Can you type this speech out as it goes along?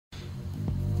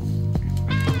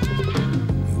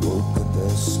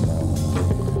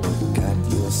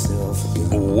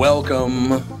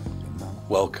Welcome.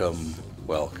 What do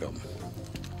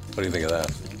you think of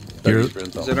that?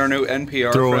 Is it our new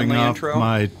NPR throwing friendly off intro?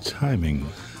 my timing.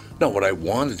 No, what I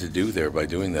wanted to do there by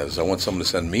doing that is I want someone to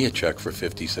send me a check for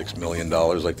 $56 million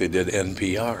like they did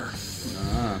NPR.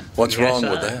 What's wrong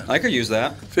with that? I could use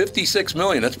that. $56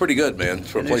 million, that's pretty good, man,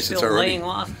 for a And place they're that's still already... laying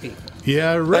off people.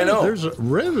 Yeah, I read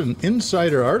an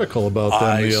insider article about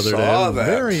them the other saw day. that.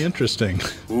 Very interesting.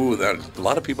 Ooh, a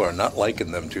lot of people are not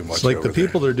liking them too much. It's like the over there.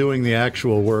 people that are doing the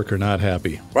actual work are not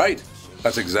happy. Right.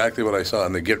 That's exactly what I saw.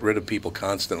 And they get rid of people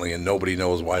constantly, and nobody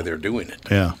knows why they're doing it.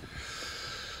 Yeah.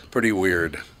 Pretty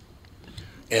weird.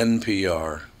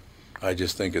 NPR. I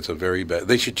just think it's a very bad...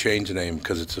 They should change the name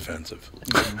because it's offensive.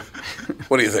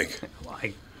 What do you think? Well,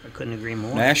 I couldn't agree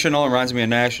more. National reminds me of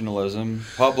nationalism.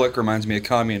 Public reminds me of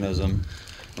communism.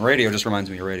 Radio just reminds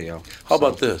me of radio. How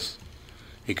about this?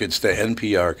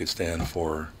 NPR could stand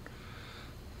for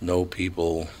No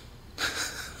People...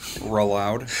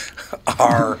 Allowed.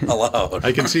 Are allowed.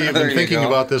 I can see you've There been you thinking go.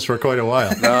 about this for quite a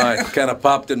while. No, it kind of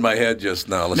popped in my head just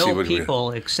now. Let's see No what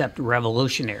people except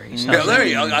revolutionaries. Yeah, there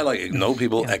you go. I like it. No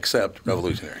people except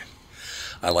revolutionary.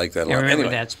 I like that a Yeah, lot. remember,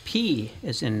 Anyway, that's P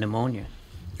as in pneumonia.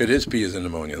 it is P as in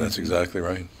pneumonia. That's exactly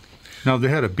right. Now, if they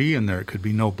had a B in there, it could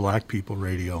be No Black People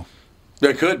Radio.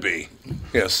 There could be.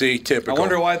 Yeah, see, typical. I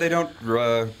wonder why they don't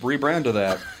rebrand to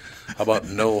that. How about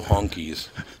No Honkies?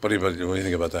 What do you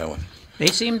think about that one?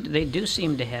 They do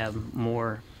seem to have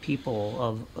more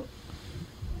people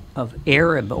of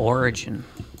Arab origin.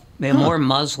 They have more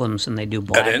Muslims than they do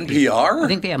black At people. NPR? I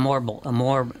think they have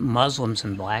more Muslims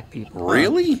than black people.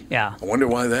 Really? Yeah. I wonder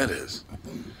why that is.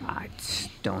 I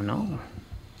don't know.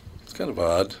 It's kind of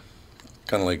odd.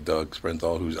 Kind of like Doug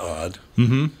Sprinthal, who's odd.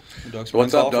 Doug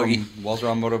What's up, Sprinthal Dougie? from Walzer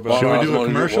Automotive. Should we do a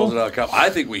commercial? Walzer.com. I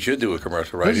think we should do a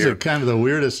commercial right This here. is kind of the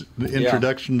weirdest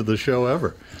introduction to the show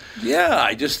ever. Yeah,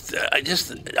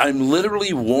 I'm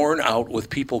literally worn out with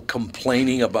people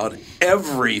complaining about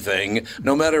everything,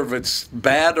 no matter if it's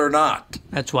bad or not.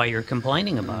 That's why you're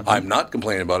complaining about it. I'm not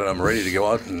complaining about it. I'm ready to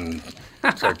go out and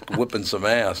start whipping some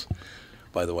ass.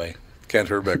 By the way, Kent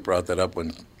Herbeck brought that up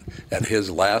when, at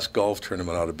his last golf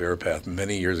tournament out of Bear Path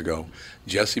many years ago,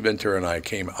 Jesse Ventura and I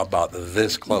came about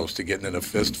this close to getting in a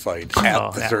fist fight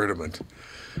at the tournament.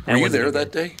 Were you there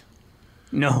that day?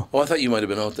 No. Oh, I thought you might have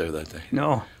been out there that day.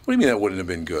 No. What do you mean that wouldn't have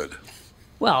been good?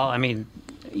 Well, I mean,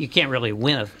 you can't really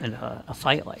win a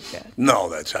fight like that.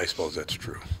 No, I suppose that's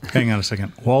true. Hang on a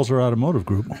second. Walzer Automotive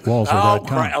Group, Oh,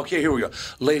 Walzer.com. right. Okay, here we go.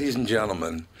 Ladies and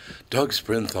gentlemen, Doug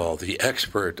Sprinthal, the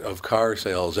expert of car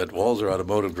sales at Walzer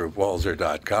Automotive Group,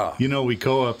 Walzer.com. You know we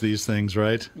co-op these things,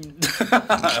 right?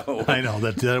 I know,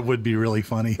 that would be really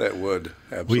funny. That would,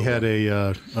 absolutely. We had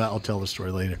I'll tell the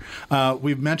story later.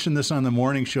 We've mentioned this on the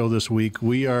morning show this week.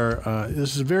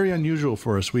 This is very unusual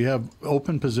for us. We have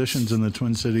open positions in the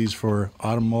Twin Cities for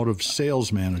automotive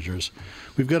sales managers.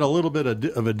 We've got a little bit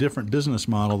of a different business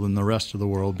model than the rest of the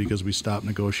world because we stopped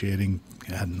negotiating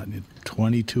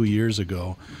 22 years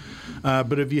ago.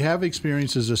 But if you have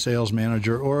experience as a sales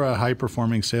manager or a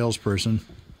high-performing salesperson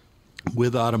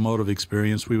with automotive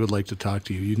experience, we would like to talk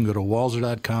to you. You can go to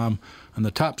Walzer.com. On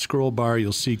the top scroll bar,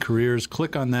 you'll see careers.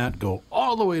 Click on that. Go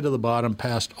all the way to the bottom,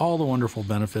 past all the wonderful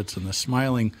benefits and the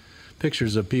smiling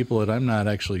pictures of people that I'm not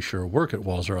actually sure work at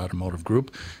Walzer Automotive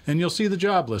Group. And you'll see the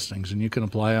job listings, and you can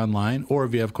apply online. Or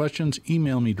if you have questions,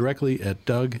 email me directly at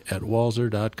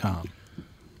doug@walzer.com.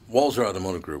 Walzer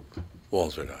Automotive Group,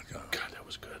 Walzer.com. God, that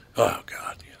was good. Oh,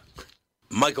 God, yeah.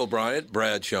 Michael Bryant,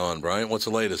 Bradshaw and Bryant, what's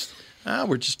the latest?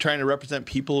 We're just trying to represent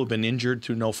people who've been injured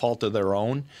through no fault of their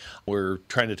own. We're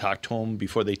trying to talk to them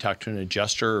before they talk to an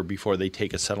adjuster or before they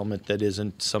take a settlement that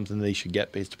isn't something they should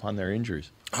get based upon their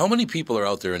injuries. How many people are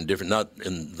out there not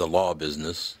in the law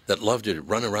business, that love to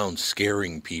run around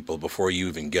scaring people before you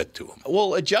even get to them?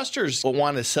 Well, adjusters will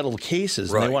want to settle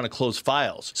cases and they want to close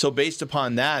files. So based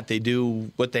upon that, they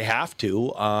do what they have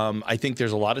to. I think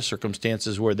there's a lot of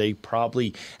circumstances where they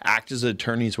probably act as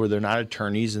attorneys where they're not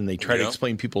attorneys and they try to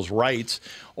explain people's rights,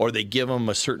 or they give them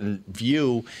a certain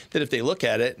view that if they look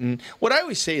at it. And what I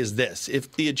always say is this: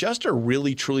 if the adjuster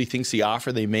really truly thinks the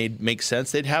offer they made makes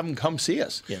sense, they'd have them come see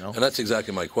us. And that's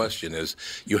exactly my question is,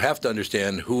 you have to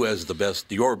understand who has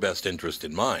your best interest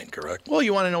in mind, correct? Well,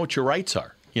 you want to know what your rights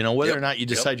are. Whether or not you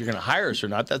decide you're going to hire us or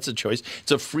not, that's a choice.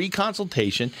 It's a free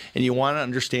consultation, and you want to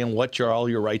understand what all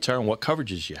your rights are and what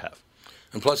coverages you have.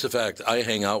 And plus the fact I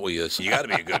hang out with you, so you got to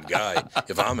be a good guy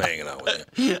if I'm hanging out with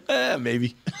you.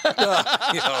 Maybe.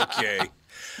 Okay.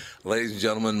 Ladies and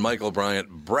gentlemen, Michael Bryant,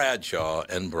 Bradshaw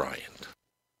and Bryant.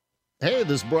 Hey,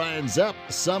 this is Brian Zepp.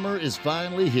 Summer is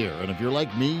finally here, and if you're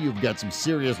like me, you've got some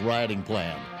serious riding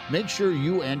planned. Make sure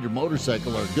you and your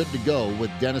motorcycle are good to go with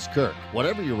Dennis Kirk.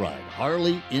 Whatever you ride,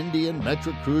 Harley, Indian,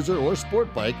 Metric Cruiser, or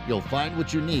Sport Bike, you'll find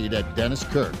what you need at Dennis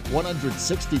Kirk.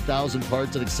 160,000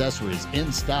 parts and accessories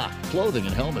in stock. Clothing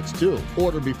and helmets, too.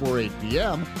 Order before 8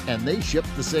 p.m., and they ship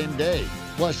the same day.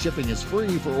 Plus, shipping is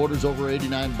free for orders over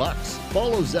 $89.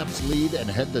 Follow Zepp's lead and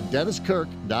head to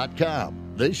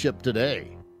DennisKirk.com. They ship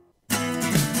today.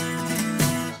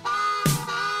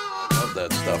 Love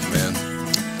that stuff, man.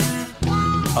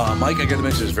 Mike, I got to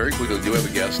mention this very quickly. We do have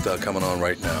a guest coming on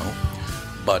right now.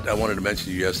 But I wanted to mention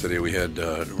to you yesterday we had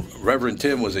Reverend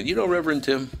Tim was it? You know Reverend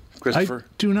Tim, Christopher?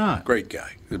 I do not. Great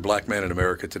guy. The black man in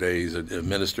America today. He's a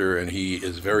minister, and he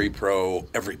is very pro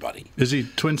everybody. Is he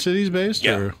Twin Cities based?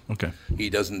 Yeah. Or? Okay. He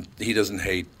doesn't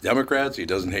hate Democrats. He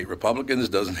doesn't hate Republicans.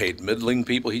 Doesn't hate middling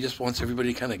people. He just wants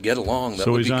everybody to kind of get along. That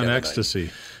So would he's be on kinda ecstasy.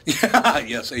 Nice. Yeah,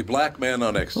 yes, a black man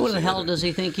on ecstasy. Who the hell does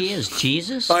he think he is?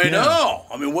 Jesus? I know.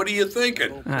 I mean, what are you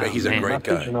thinking? Oh, He's a man. great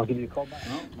guy. And I'll give you a call back.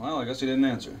 Oh, well, I guess he didn't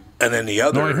answer. And then the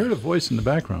other. No, I heard a voice in the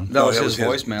background. No, Oh, it's that his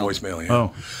was voicemail. Voicemail, yeah.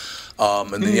 Oh.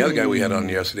 And then the other guy we had on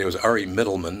yesterday was Ari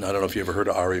Middleman. I don't know if you ever heard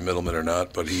of Ari Middleman or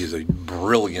not, but he is a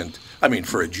brilliant. I mean,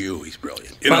 for a Jew, he's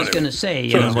brilliant. You know I was what going mean? to say,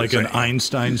 you Sort know, of like an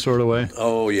Einstein sort of way.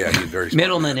 Oh yeah, he's very smart.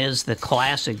 Middleman is the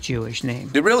classic Jewish name.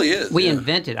 It really is. We yeah.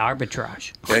 invented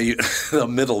arbitrage. Yeah, the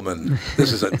middleman.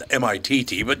 This is an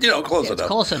MITT, but close It's enough.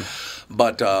 close enough.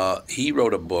 But he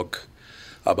wrote a book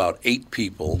about 8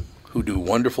 people who do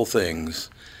wonderful things,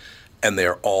 and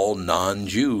they're all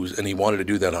non-Jews, and he wanted to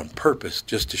do that on purpose,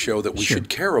 just to show that we should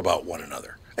care about one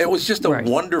another. It was just a Right.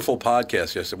 wonderful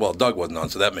podcast yesterday. Well, Doug wasn't on,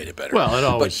 so that made it better. Well, it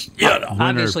always. But, yeah, no. winner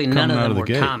Obviously, none coming of out them the were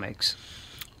gate. comics.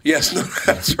 Yes, no,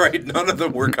 that's right. None of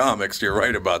them were comics. You're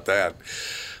right about that.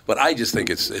 But I just think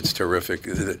it's terrific.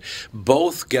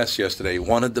 Both guests yesterday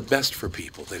wanted the best for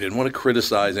people. They didn't want to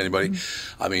criticize anybody.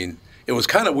 I mean, it was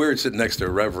kind of weird sitting next to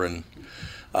Reverend.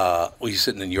 He's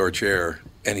sitting in your chair,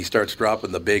 and he starts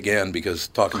dropping the big N because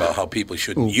talking about how people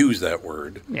shouldn't use that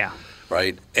word. Yeah.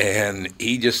 Right, and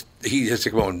he just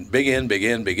going big N, big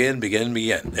N, big N, big N, big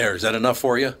N. There, is that enough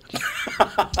for you?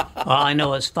 All I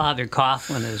know is Father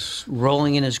Coughlin is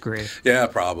rolling in his grave. Yeah,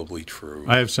 probably true.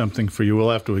 I have something for you. We'll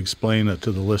have to explain it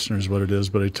to the listeners what it is,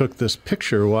 but I took this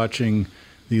picture watching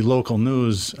the local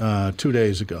news 2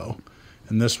 days ago,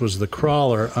 and this was the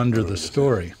crawler under the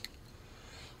story.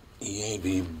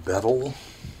 E.A.B. Bettel.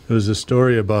 It was a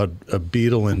story about a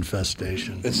beetle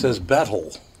infestation. It says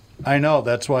Bettel. I know,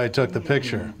 that's why I took the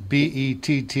picture.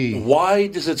 B-E-T-T. Why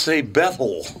does it say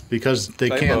Bethel? Because they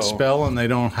Typo. can't spell and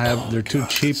they're too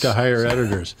cheap to hire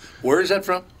editors. Where is that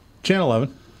from? Channel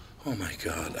 11. Oh my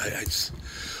God!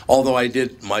 Although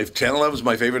my Channel 11 is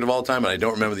my favorite of all time, and I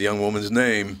don't remember the young woman's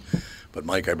name. But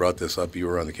Mike, I brought this up. You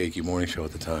were on the KQ Morning Show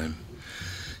at the time.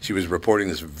 She was reporting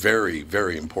this very,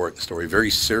 very important story,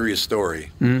 very serious story,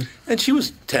 and she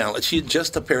was talented. She had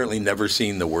just apparently never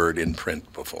seen the word in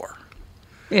print before.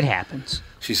 It happens.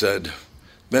 She said,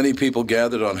 many people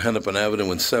gathered on Hennepin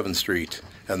Avenue and 7th Street,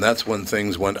 and that's when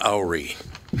things went oury.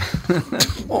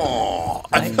 Oh,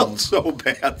 I felt so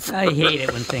bad for I her. hate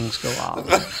it when things go out.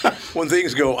 When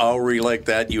things go oury like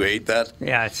that, you hate that?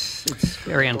 Yeah, it's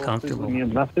very uncomfortable. Leave me a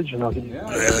message and I'll give you.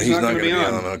 Yeah, he's not going to be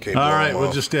on. Okay, All blow right, him we'll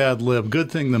off. just ad lib.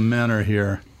 Good thing the men are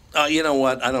here. You know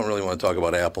what? I don't really want to talk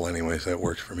about Apple anyway, so that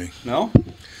works for me. No?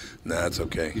 Nah, it's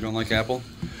okay. You don't like Apple?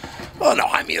 Oh, no,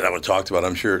 I mean, I would have talked about it,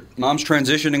 I'm sure. Mom's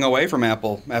transitioning away from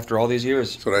Apple after all these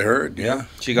years. That's what I heard, yeah.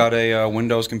 She got a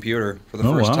Windows computer for the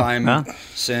Oh, first wow. time Huh?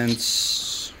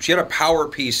 since she had a Power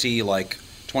PC like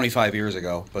 25 years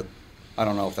ago, but I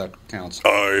don't know if that counts.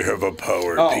 I have a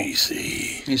Power Oh.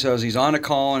 PC. He says he's on a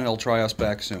call and he'll try us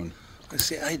back soon.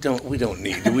 See, we don't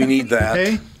need, do we need that?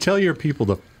 Hey, tell your people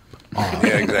to.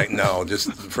 Yeah, exactly. No,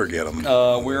 just forget them.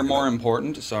 We're more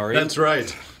important, sorry. That's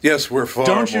right. Yes, we're far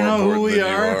Don't you more know who important we than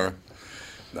you are?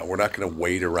 No, we're not going to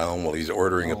wait around while he's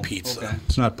ordering a pizza. okay.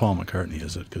 It's not Paul McCartney,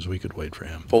 is it? Because we could wait for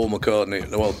him. Paul McCartney,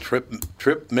 well, Trip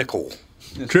Mickle.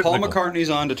 Trip Paul Nickel. McCartney's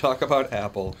on to talk about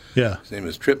Apple. Yeah. His name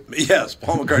is Trip. Yes,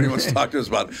 Paul McCartney wants to talk to us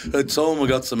about. Told him we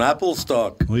got some Apple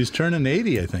stock. Well, he's turning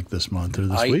 80, I think, this month or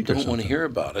this I week or don't want something. to hear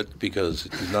about it because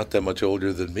he's not that much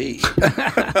older than me.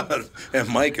 And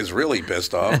Mike is really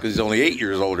pissed off because he's only 8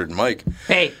 years older than Mike.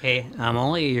 Hey, I'm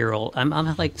only a year old. I'm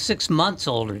like 6 months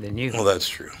older than you. Well, that's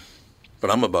true. But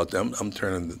I'm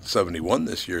turning 71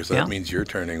 this year, so Yeah. that means you're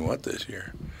turning what this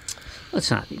year?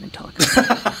 Let's not even talk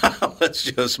about it. Let's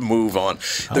just move on.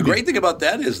 The great thing about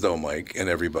that is, though, Mike, and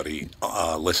everybody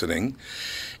listening,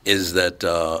 is that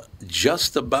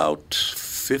just about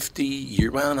 50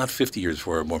 years, well, not 50 years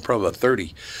before, more probably about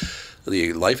 30,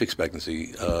 the life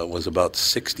expectancy was about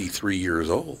 63 years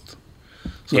old.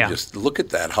 So Yeah. just look at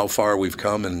that, how far we've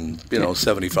come in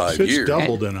 75 It's years.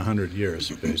 doubled in 100 years,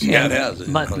 basically. Yeah, it has.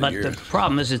 in But 100 the years.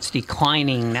 problem is it's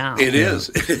declining now. It is.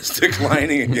 It's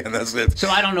declining again. That's it. So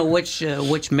I don't know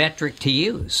which metric to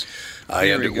use. I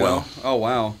There ended we go. well. Oh,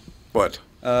 wow. What?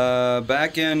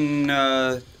 Back in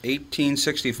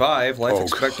 1865, life Oh,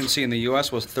 expectancy in the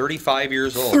U.S. was 35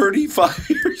 years old. 35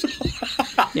 years old.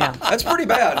 Yeah. That's pretty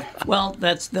bad. Well,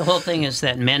 that's the whole thing is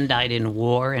that men died in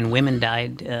war and women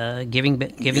died giving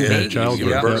babies. childbirth. Giving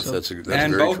Yeah. birth. So- That's And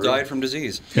very both true. died from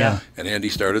disease. Yeah. And Andy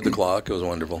started the clock. It was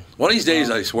wonderful. One of these days,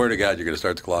 I swear to God, you're going to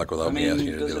start the clock without I me asking mean,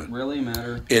 you to does do it it. really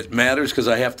matter? It matters because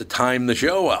I have to time the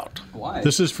show out. Why?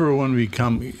 This is for when we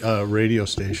come radio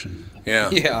station. Yeah.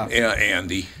 Yeah. Yeah,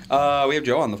 Andy. We have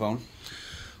Joe on the phone.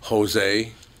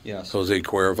 Jose Yes.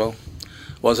 Cuervo.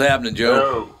 What's happening,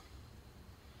 Joe?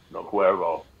 No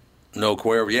Cuervo. No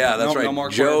Cuervo. Yeah, that's No- right. no more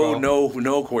Joe, Cuervo.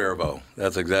 no Cuervo.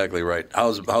 That's exactly right.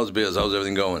 How's biz? How's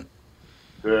everything going?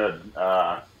 Good.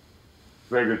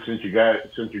 Figured since you guys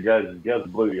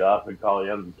guest blew you off and call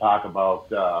you in to talk about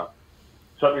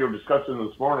something you were discussing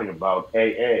this morning about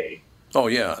AA. Oh,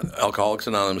 yeah, Alcoholics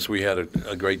Anonymous. We had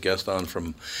a great guest on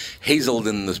from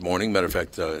Hazelden this morning. Matter of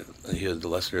fact,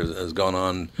 Lester has gone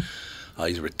on.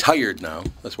 He's retired now.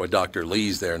 That's why Dr.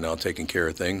 Lee's there now taking care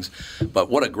of things. But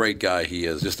what a great guy he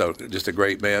is. Just a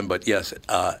great man. But, yes,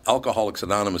 Alcoholics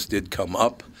Anonymous did come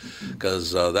up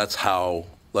because that's how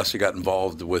Lester got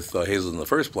involved with Hazelden in the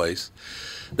first place.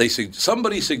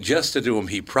 Somebody suggested to him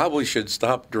he probably should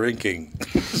stop drinking.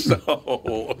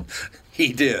 So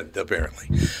he did,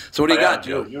 apparently. So what do you got,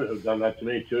 Joe? You have done that to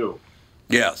me, too.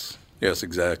 Yes,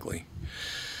 exactly.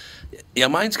 Yeah,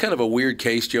 mine's kind of a weird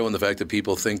case, Joe, in the fact that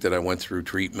people think that I went through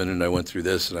treatment and I went through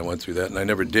this and I went through that, and I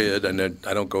never did. And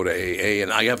I don't go to AA,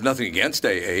 and I have nothing against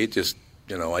AA. Just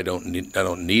I don't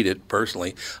need it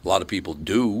personally. A lot of people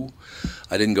do.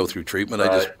 I didn't go through treatment. I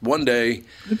just one day.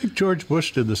 I think George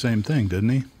Bush did the same thing, didn't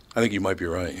he? I think you might be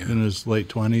right. Yeah. In his late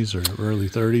 20s or early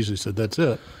 30s, he said, that's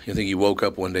it. You think he woke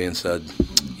up one day and said,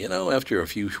 after a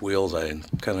few wheels, I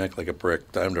kind of act like a prick.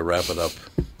 Time to wrap it up.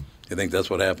 You think that's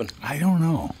what happened? I don't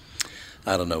know.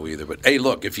 I don't know either. But, hey,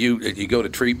 look, if you go to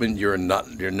treatment, you're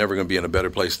never going to be in a better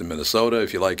place than Minnesota.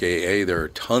 If you like AA, there are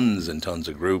tons and tons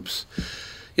of groups.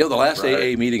 The last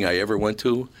AA meeting I ever went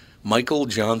to, Michael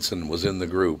Johnson was in the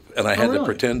group, and I had to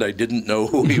pretend I didn't know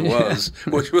who he was,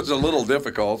 which was a little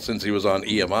difficult since he was on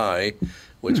EMI,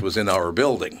 which was in our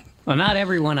building. Well, not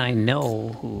everyone I know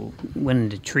who went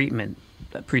into treatment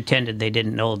pretended they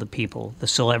didn't know the people, the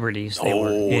celebrities they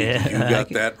were. You got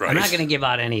that right. I'm not going to give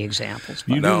out any examples.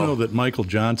 You But do know that Michael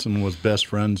Johnson was best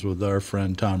friends with our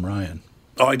friend Tom Ryan.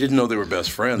 Oh, I didn't know they were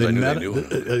best friends. I knew they knew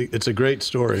him. It's a great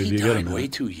story. He You get died him. way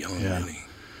too young, didn't he?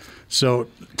 So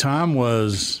Tom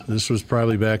this was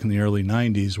probably back in the early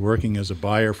 90s, working as a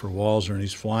buyer for Walser, and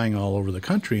he's flying all over the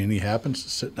country, and he happens to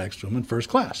sit next to him in first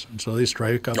class. And so they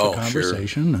strike up a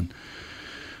conversation,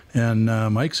 and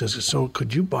Mike says, so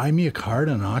could you buy me a car at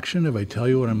an auction if I tell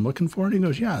you what I'm looking for? And he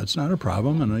goes, yeah, it's not a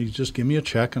problem. And you just give me a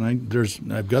check, and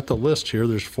I've got the list here.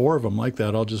 There's 4 of them like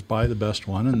that. I'll just buy the best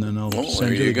one, and then I'll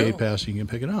send you the gate pass so you can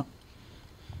pick it up.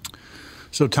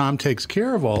 So Tom takes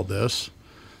care of all this.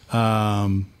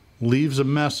 Leaves a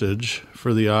message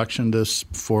for the auction to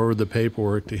forward the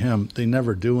paperwork to him. They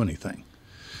never do anything.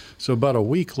 So about a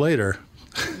week later,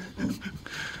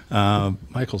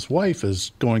 Michael's wife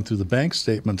is going through the bank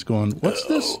statements going, what's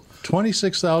this?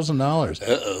 $26,000.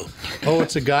 Uh-oh. Oh,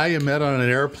 it's a guy you met on an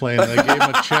airplane. They gave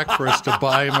him a check for us to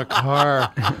buy him a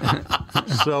car.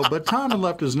 But Tom had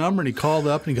left his number, and he called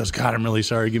up, and he goes, God, I'm really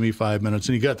sorry. Give me 5 minutes.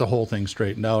 And he got the whole thing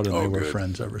straightened out, and they were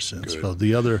friends ever since. Good. So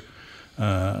the other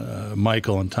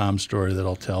Michael and Tom story that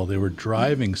I'll tell, they were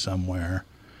driving somewhere,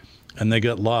 and they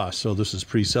got lost. So this is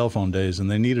pre-cell phone days, and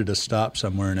they needed to stop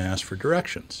somewhere and ask for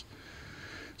directions.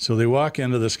 So they walk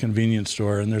into this convenience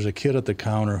store, and there's a kid at the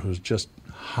counter who's just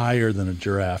higher than a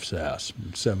giraffe's ass,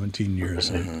 17 years.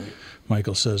 And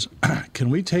Michael says,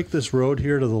 can we take this road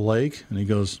here to the lake? And he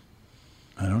goes,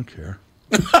 I don't care.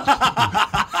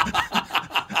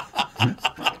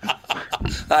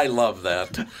 I love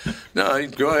that. No,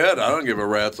 go ahead. I don't give a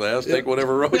rat's ass. Take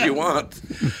whatever road you want.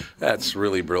 That's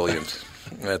really brilliant.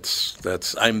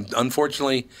 I'm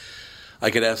unfortunately, I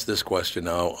could ask this question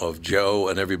now of Joe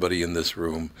and everybody in this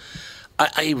room.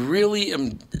 I really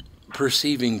am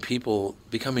perceiving people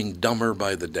becoming dumber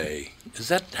by the day. Is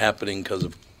that happening because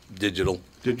of digital?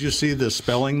 Did you see the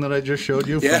spelling that I just showed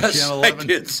you from Yes, Channel 11? I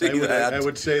did see that. I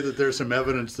would say that there's some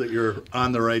evidence that you're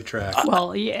on the right track.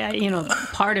 Well, yeah,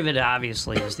 part of it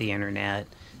obviously is the internet,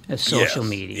 social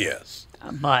media. Yes.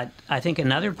 But I think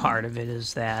another part of it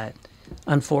is that,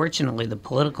 unfortunately, the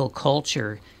political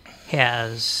culture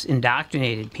has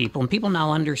indoctrinated people, and people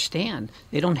now understand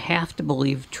they don't have to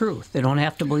believe truth. They don't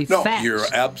have to believe No, facts. you're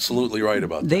absolutely right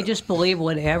about They that. just believe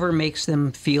whatever makes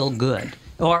them feel good,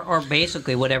 or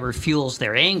basically whatever fuels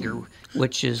their anger,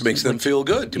 which is Makes them feel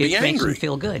good to be it angry. makes them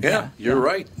feel good. Yeah, you're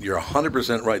right. You're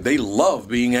 100% right. They love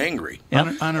being angry.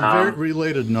 Yep. On a very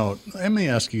related note, let me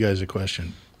ask you guys a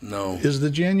question. No, Is the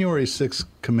January 6th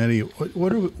committee,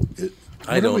 what are we,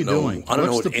 I what don't are we know. doing? I don't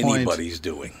know What's what the point? anybody's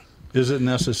doing. Is it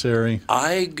necessary?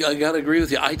 I got to agree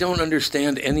with you. I don't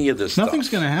understand any of this Nothing's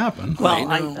stuff. going to happen. Well,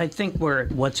 know. I think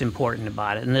what's important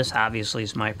about it, and this obviously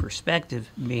is my perspective,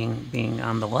 being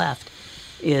on the left,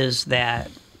 is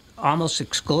that almost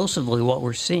exclusively what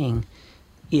we're seeing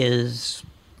is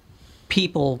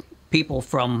people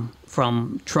from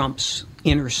Trump's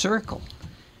inner circle,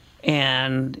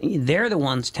 and they're the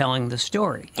ones telling the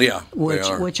story. Yeah, they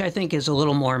are. which I think is a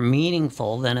little more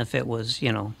meaningful than if it was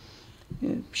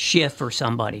Schiff or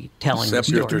somebody telling Except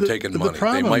the if story. they're taking money. The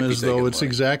problem they might is, be taking though, it's money.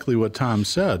 exactly what Tom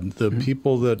said. The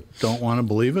people that don't want to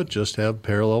believe it just have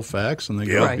parallel facts, and they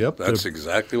go, Yeah, yep, that's the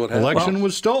exactly what happened. election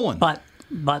was stolen. But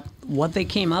what they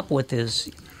came up with is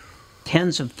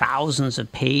tens of thousands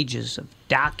of pages of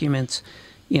documents,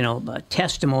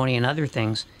 testimony and other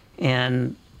things,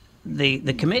 and the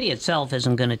committee itself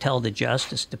isn't going to tell the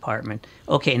Justice Department,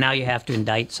 okay, now you have to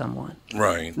indict someone.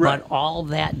 Right. But all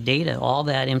that data, all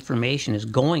that information is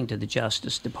going to the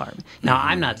Justice Department. Now,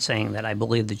 I'm not saying that I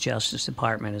believe the Justice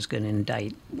Department is going to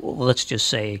indict, let's just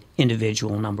say,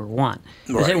 individual number one,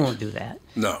 because they Right. won't do that.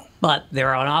 No. But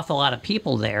there are an awful lot of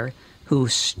people there who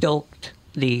stoked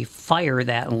the fire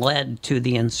that led to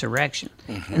the insurrection.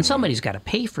 And somebody's got to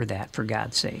pay for that, for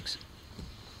God's sakes.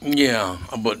 Yeah,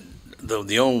 but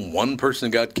the only one person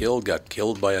got killed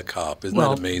by a cop. Isn't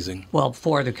that amazing? Well,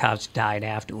 4 of the cops died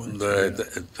afterwards.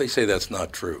 They say that's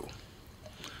not true.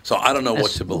 So I don't know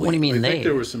what to believe. What do you mean I they? think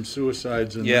there were some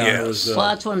suicides, and Yeah. there was, Well,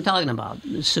 that's what I'm talking about.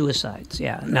 Suicides,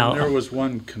 yeah. and Now, there was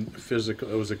one physical.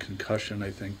 It was a concussion,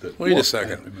 I think. That Wait a I second.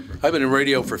 don't remember. I've been in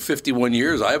radio for 51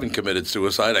 years. I haven't committed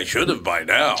suicide. I should have by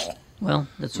now. well,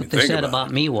 that's what mean, they think said about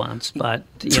about me once, but,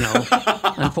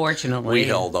 unfortunately, We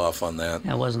held off on that.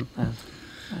 I wasn't. I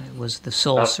was the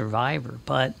sole survivor,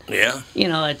 but Yeah.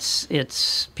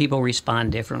 it's people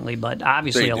respond differently. But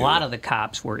obviously, They a do. lot of the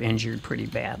cops were injured pretty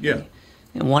badly. Yeah.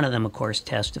 And one of them, of course,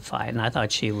 testified, and I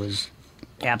thought she was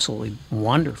absolutely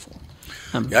wonderful.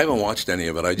 Yeah, I haven't watched any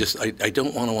of it. I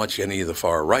don't want to watch any of the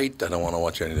far right. I don't want to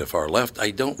watch any of the far left.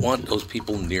 I don't want those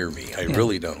people near me. I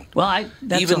really don't. Well,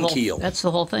 that's Even the whole, keel. That's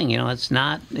the whole thing. It's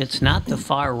not the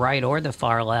far right or the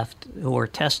far left who are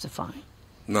testifying.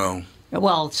 No.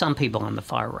 Well, some people on the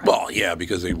far right. Well, yeah,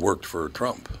 because they worked for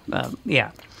Trump.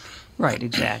 Yeah, right,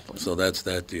 exactly. So that's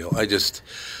that deal.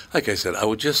 Like I said, I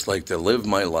would just like to live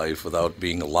my life without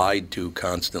being lied to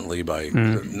constantly by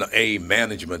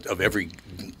management of every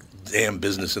damn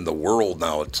business in the world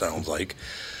now, it sounds like.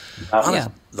 Yeah,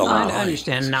 The I lie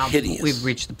understand. is Now hideous. we've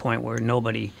reached the point where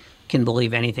nobody can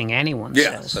believe anything anyone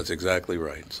Yes, says. that's exactly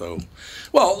right. So,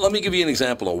 well, let me give you an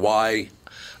example of why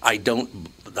I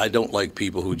don't like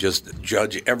people who just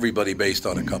judge everybody based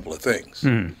on a couple of things.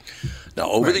 Now,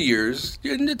 over the years,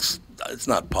 and it's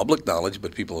not public knowledge,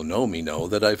 but people who know me know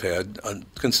that I've had a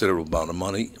considerable amount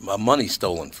of money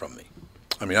stolen from me.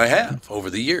 I mean, I have over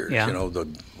the years. Yeah. The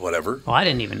whatever. Oh, I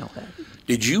didn't even know that.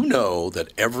 Did you know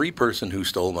that every person who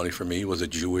stole money from me was a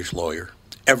Jewish lawyer?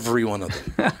 Every one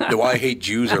of them. Do I hate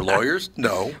Jews or lawyers?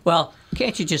 No. Well,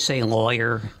 can't you just say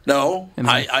lawyer? No,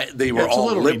 they were It's a all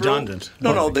little liberal. redundant.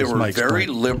 No, they Because were Mike's very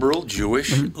point. liberal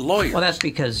Jewish lawyers. Well, that's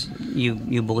because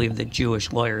you believe that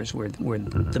Jewish lawyers were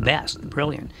the best,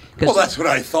 brilliant. 'Cause Well, that's what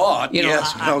I thought. You know,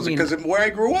 Yes, I mean- because of where I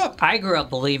grew up. I grew up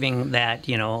believing that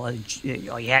you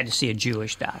had to see a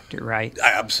Jewish doctor, right?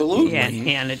 Absolutely.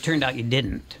 And it turned out you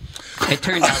didn't. It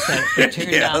turned out Yes,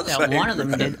 that I one of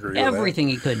them agree did with that. everything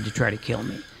he could to try to kill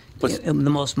me. But- The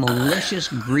most malicious,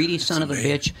 greedy son of a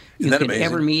bitch you that could amazing?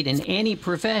 ever meet in any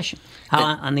profession.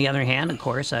 On the other hand, of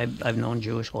course, I've known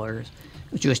Jewish lawyers,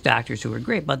 Jewish doctors who were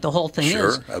great. But the whole thing Sure,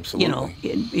 is, absolutely.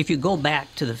 if you go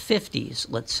back to the 50s,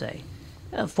 let's say,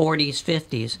 40s,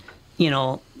 50s,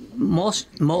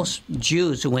 most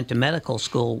Jews who went to medical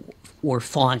school were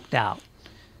flunked out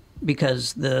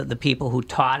because the people who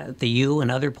taught at the U and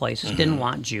other places didn't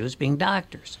want Jews being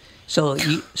doctors. So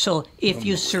if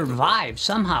you survive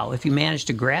somehow, if you manage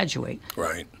to graduate,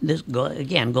 Right.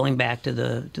 going back to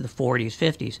the 40s,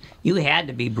 50s, you had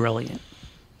to be brilliant.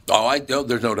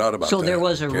 There's no doubt about that. So there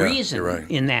was a Yeah, reason you're right.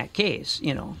 in that case,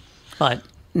 But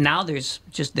now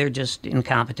they're just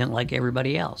incompetent like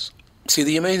everybody else. See,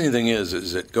 the amazing thing is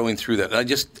that going through that,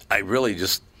 I really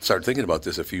just started thinking about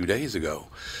this a few days ago.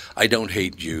 I don't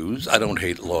hate Jews, I don't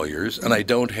hate lawyers, and I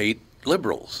don't hate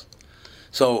liberals.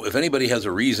 So if anybody has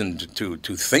a reason to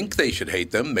think they should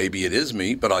hate them, maybe it is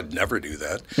me, but I'd never do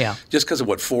that. Yeah. Just because of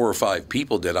what 4 or 5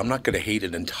 people did, I'm not going to hate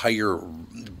an entire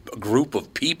group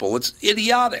of people. It's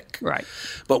idiotic. Right.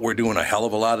 But we're doing a hell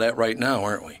of a lot of that right now,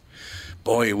 aren't we?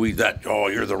 Boy,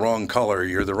 you're the wrong color,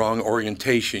 you're the wrong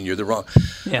orientation, you're the wrong.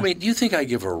 Yeah. I mean, do you think I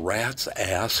give a rat's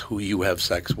ass who you have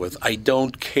sex with? I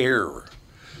don't care.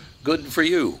 Good for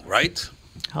you, right?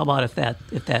 How about if that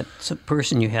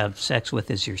person you have sex with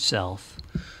is yourself?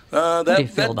 do you That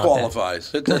feel about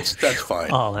qualifies. That's fine.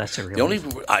 Oh, that's a relief. The only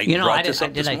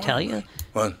did I tell you?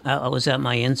 What? I was at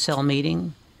my incel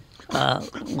meeting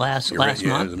last right, yeah,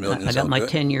 month. the million I got incel, my good.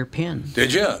 10-year pin.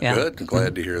 Did you? Yeah. Good.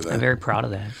 Glad to hear that. I'm very proud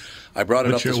of that. I brought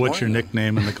it What's up this your morning.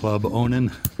 nickname in the club?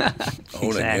 Onan? Onan,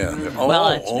 Exactly. yeah. Oh,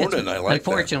 Well, Onan, I like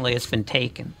unfortunately, it's been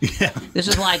taken. Yeah. This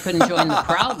is why I couldn't join the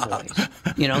Proud Boys,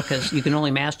 because you can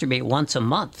only masturbate once a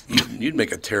month. that. You'd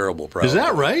make a terrible Proud Is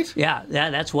that Boy. right? Yeah,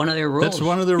 that's one of their rules. That's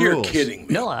one of the You're rules. kidding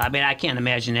me. No, I mean, I can't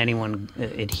imagine anyone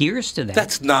adheres to that.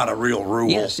 That's not a real rule.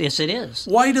 Yes, it is.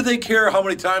 Why do they care how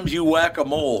many times you whack a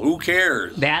mole? Who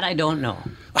cares? That I don't know.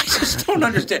 I just don't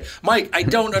understand. Mike, I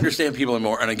don't understand people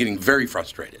anymore, and I'm getting very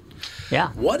frustrated. Yeah.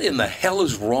 What in the hell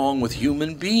is wrong with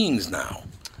human beings now?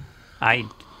 I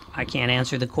can't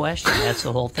answer the question. That's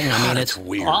the whole thing. I mean, That's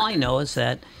weird. All I know is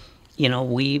that,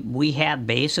 we have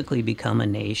basically become a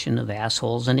nation of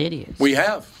assholes and idiots. We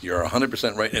have. You're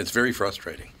 100% right, and it's very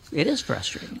frustrating. It is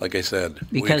frustrating. Like I said.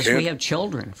 Because we can't- have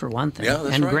children, for one thing. Yeah,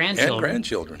 that's and right. grandchildren. And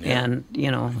grandchildren, yeah.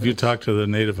 And, If you talk to the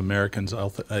Native Americans,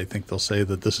 I think they'll say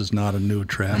that this is not a new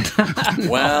trend.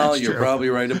 Well, that's you're true. probably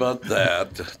right about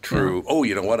that. True. Yeah. Oh,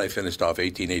 you know what? I finished off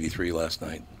 1883 last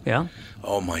night. Yeah?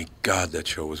 Oh, my God, that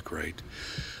show was great.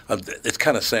 It's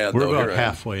kind of sad, We're though. about Here I am.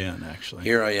 halfway in, actually.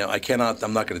 Here I am.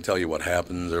 I'm not going to tell you what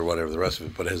happens or whatever the rest of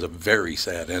it, but it has a very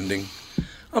sad ending.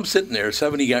 I'm sitting there,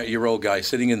 70-year-old guy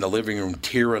sitting in the living room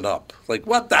tearing up. Like,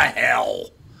 what the hell?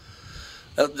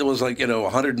 That was like,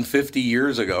 150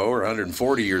 years ago or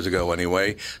 140 years ago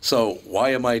anyway. So why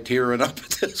am I tearing up at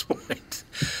this point?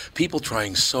 People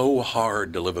trying so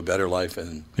hard to live a better life,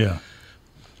 and Yeah.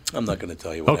 I'm not going to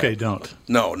tell you what Okay, happened.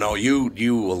 don't. No,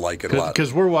 you will like it a lot.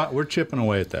 Because we're chipping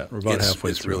away at that. We're about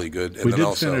halfway It's through. really good. And We then did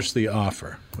also- finish The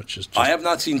Offer, which is just... I have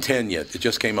not seen 10 yet. It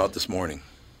just came out this morning.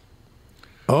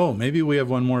 Oh, maybe we have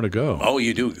one more to go. Oh,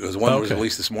 you do. Because one was Okay.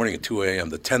 released this morning at 2 a.m.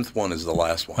 The 10th one is the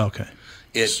last one. Okay.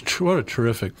 What a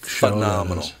terrific show that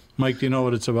Phenomenal. is. Mike, do you know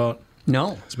what it's about?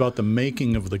 No. It's about the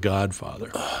making of The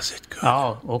Godfather. Oh, is it good?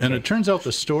 Oh, okay. And it turns out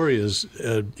the story is,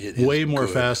 is way more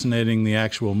good. fascinating than the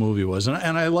actual movie was. And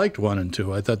I liked 1 and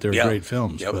 2. I thought they were Yeah. great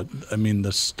films. Yep. But, I mean,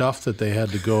 the stuff that they had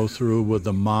to go through with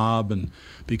the mob and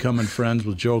becoming friends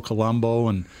with Joe Colombo.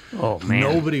 And Oh, man.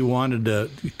 nobody wanted to.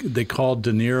 They called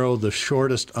De Niro the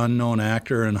shortest unknown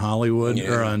actor in Hollywood.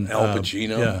 Yeah, Or on, Al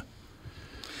Pacino. Yeah.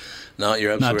 No,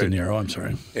 you're Not absolutely De right. Niro, I'm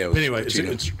sorry. Yeah, it was Anyway, Pacino.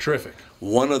 it's terrific.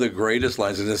 One of the greatest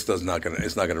lines, and it's not going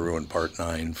to ruin part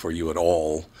 9 for you at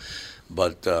all,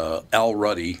 but Al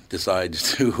Ruddy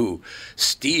decides to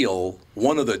steal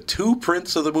one of the 2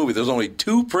 prints of the movie. There's only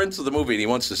 2 prints of the movie, and he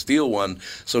wants to steal one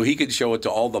so he could show it to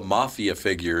all the mafia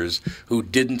figures who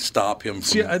didn't stop him from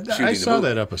See, I shooting the saw movie.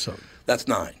 that episode. That's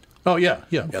 9. Oh, yeah.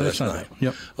 Yeah, that's not 9.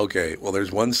 Yep. Okay, well,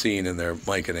 there's one scene in there,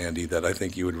 Mike and Andy, that I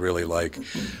think you would really like.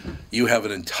 You have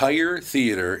an entire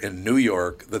theater in New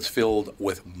York that's filled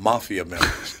with mafia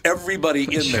members. Everybody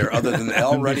in there, other than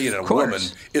Al Ruddy and a woman,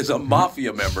 is a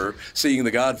mafia member seeing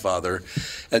The Godfather.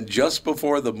 And just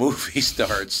before the movie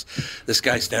starts, this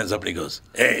guy stands up and he goes,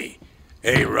 Hey,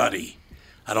 Ruddy,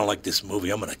 I don't like this movie.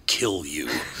 I'm going to kill you.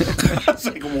 I was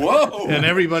like, whoa. And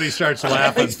everybody starts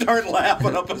laughing. They start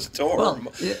laughing up a storm.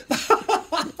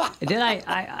 Did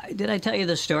I tell you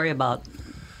the story about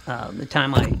the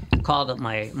time I called up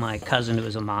my cousin who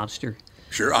was a mobster?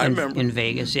 Sure, I remember. In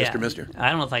Vegas, yeah. Mister. I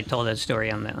don't know if I told that story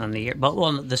on the air, but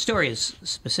well, the story is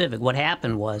specific. What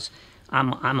happened was,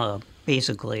 I'm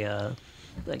basically a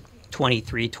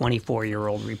 23,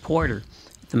 24-year-old reporter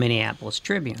at the Minneapolis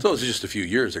Tribune. So it was just a few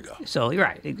years ago. So you're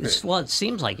right. Well, it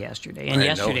seems like yesterday, and I know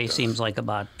yesterday it does. seems like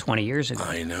about 20 years ago.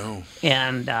 I know.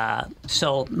 And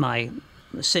so my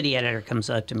city editor comes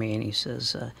up to me and he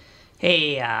says,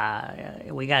 "Hey,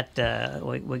 we got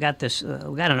this.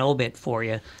 We got an obit for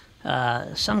you.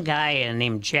 Some guy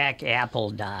named Jack Apple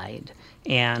died,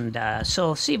 and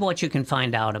so see what you can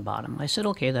find out about him." I said,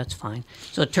 "Okay, that's fine."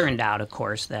 So it turned out, of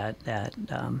course, that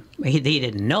he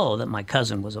didn't know that my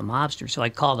cousin was a mobster. So I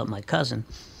called up my cousin.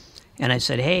 And I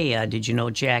said, "Hey, did you know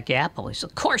Jack Apple?" He said,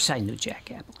 "Of course I knew Jack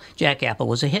Apple. Jack Apple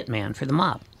was a hitman for the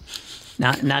mob."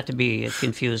 Not to be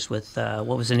confused with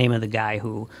what was the name of the guy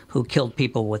who killed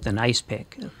people with an ice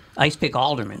pick. Ice Pick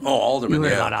Alderman. Oh, Alderman, you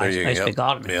heard yeah. about Ice Yep. Pick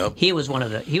Alderman. Yep. He was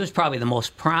he was probably the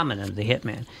most prominent of the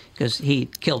hitmen because he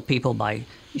killed people by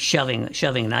shoving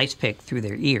an ice pick through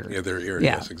their ear. Yeah, their ear,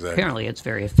 Yeah. yes, exactly. Apparently it's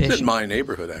very It's efficient. in my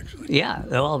neighborhood, actually. Yeah,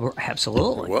 well,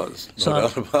 absolutely. It was, no So-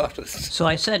 doubt about it. So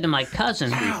I said to my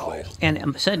cousin,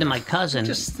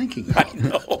 Just thinking. I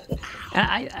know.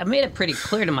 and I made it pretty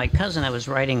clear to my cousin I was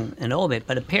writing an obit,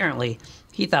 but apparently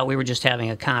he thought we were just having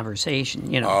a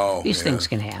conversation. You know, Oh, these yeah. things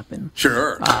can happen.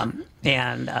 Sure.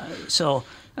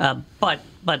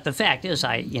 But the fact is,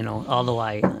 although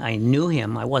I knew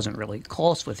him, I wasn't really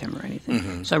close with him or anything.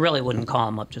 Mm-hmm. So I really wouldn't call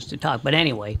him up just to talk. But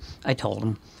anyway, I told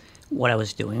him what I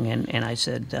was doing, and I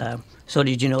said, so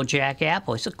did you know Jack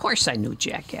Apple? He said, of course I knew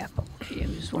Jack Apple. He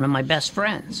was one of my best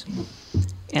friends.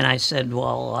 And I said,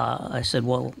 well,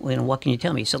 what can you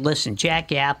tell me? He said, listen,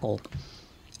 Jack Apple,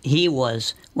 he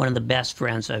was one of the best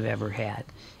friends I've ever had.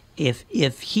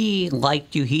 If he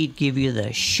liked you, he'd give you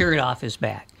the shirt off his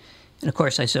back. And of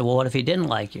course I said, well, what if he didn't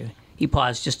like you? He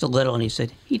paused just a little and he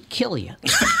said, he'd kill you.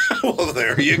 Well,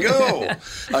 there you go.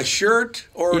 A shirt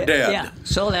or dead. Yeah.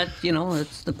 So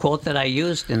it's the quote that I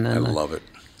used. And then I love it.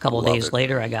 A couple of Love days it.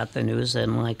 later, I got the news that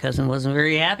my cousin wasn't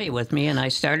very happy with me, and I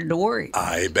started to worry.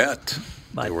 I bet.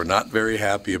 But- They were not very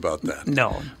happy about that.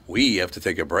 No. We have to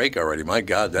take a break already. My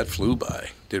God, that flew by.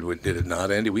 Did it not,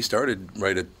 Andy? We started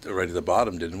right at the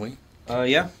bottom, didn't we?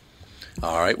 Yeah.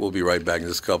 All right, we'll be right back in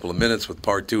just a couple of minutes with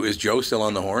part 2. Is Joe still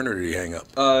on the horn, or did he hang up?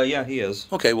 Yeah, he is.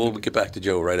 Okay, we'll get back to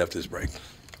Joe right after this break.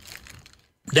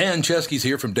 Dan Chesky's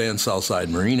here from Dan's Southside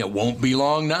Marine. It won't be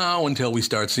long now until we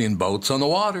start seeing boats on the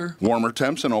water. Warmer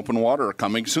temps and open water are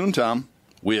coming soon, Tom.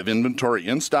 We have inventory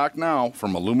in stock now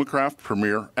from Alumacraft,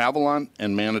 Premier, Avalon,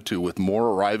 and Manitou, with more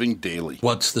arriving daily.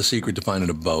 What's the secret to finding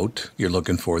a boat you're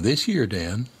looking for this year,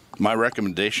 Dan? My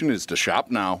recommendation is to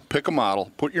shop now, pick a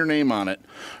model, put your name on it.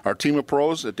 Our team of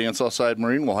pros at Dan Southside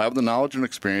Marine will have the knowledge and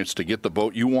experience to get the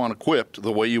boat you want equipped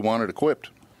the way you want it equipped.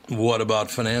 What about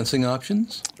financing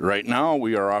options? Right now,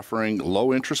 we are offering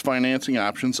low-interest financing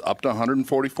options up to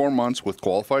 144 months with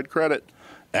qualified credit.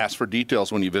 Ask for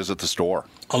details when you visit the store.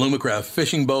 Alumacraft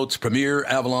fishing boats, Premier,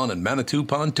 Avalon, and Manitou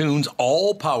pontoons,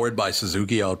 all powered by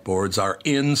Suzuki Outboards, are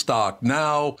in stock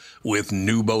now with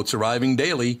new boats arriving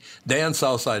daily. Dan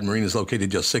Southside Marine is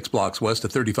located just 6 blocks west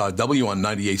of 35W on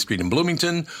 98th Street in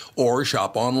Bloomington, or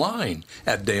shop online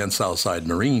at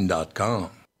dansouthsidemarine.com.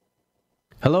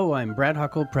 Hello, I'm Brad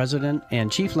Huckle, President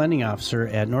and Chief Lending Officer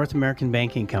at North American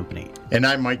Banking Company. And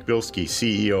I'm Mike Bilski,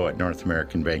 CEO at North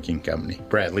American Banking Company,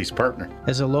 Bradley's partner.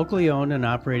 As a locally owned and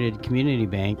operated community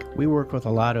bank, we work with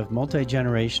a lot of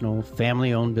multi-generational,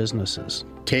 family-owned businesses.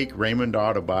 Take Raymond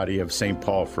Auto Body of St.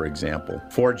 Paul, for example.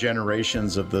 4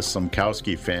 generations of the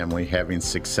Slomkowski family having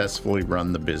successfully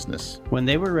run the business. When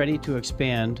they were ready to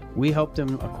expand, we helped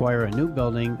them acquire a new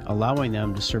building, allowing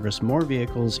them to service more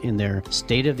vehicles in their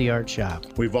state-of-the-art shop.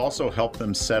 We've also helped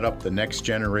them set up the next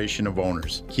generation of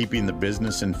owners, keeping the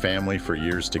business and family for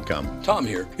years to come. Tom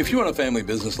here. If you run a family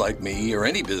business like me or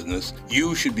any business,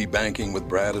 you should be banking with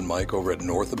Brad and Mike over at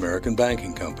North American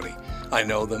Banking Company. I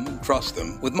know them and trust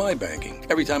them with my banking.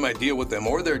 Every time I deal with them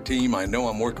or their team, I know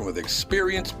I'm working with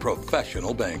experienced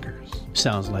professional bankers.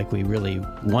 Sounds like we really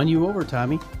won you over,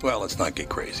 Tommy. Well, let's not get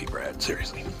crazy, Brad.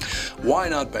 Seriously. Why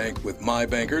not bank with my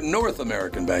banker, North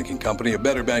American Banking Company, a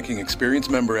better banking experience,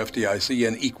 member FDIC,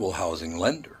 and equal housing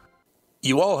lender?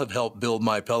 You all have helped build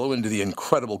My Pillow into the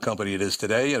incredible company it is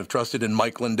today and have trusted in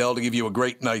Mike Lindell to give you a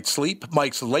great night's sleep.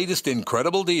 Mike's latest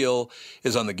incredible deal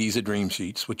is on the Giza Dream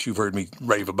Sheets, which you've heard me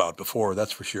rave about before,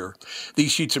 that's for sure.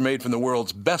 These sheets are made from the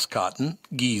world's best cotton,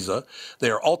 Giza.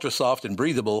 They are ultra soft and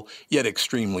breathable, yet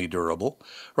extremely durable.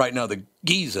 Right now, the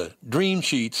Giza Dream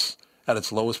Sheets at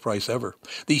its lowest price ever.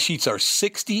 These sheets are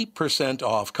 60%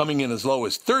 off, coming in as low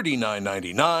as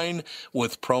 $39.99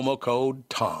 with promo code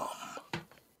TOM.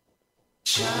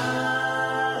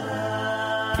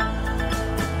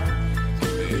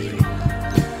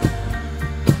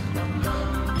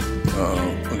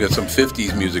 We'll get some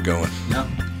 50s music going. No.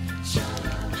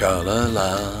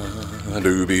 Cha-la-la,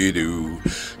 dooby-doo.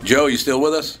 Joe, you still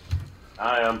with us?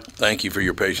 I am. Thank you for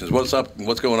your patience. What's up?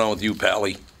 What's going on with you,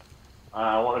 Pally?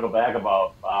 I want to go back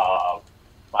about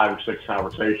 5 or 6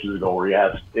 conversations ago where you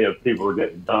asked if people were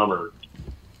getting dumber.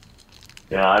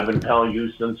 Yeah, I've been telling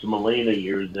you since the Molina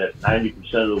years that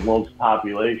 90% of the world's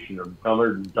population are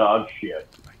dumber than dog shit.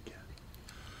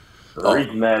 The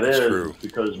reason that that's is true.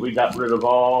 because we got rid of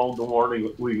all the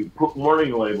we put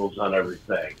warning labels on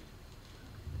everything.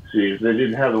 See, if they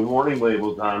didn't have the warning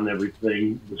labels on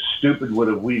everything, the stupid would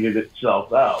have weeded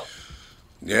itself out.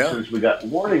 Yeah. Since we got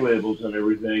warning labels on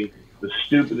everything, the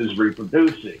stupid is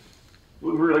reproducing.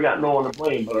 We've really got no one to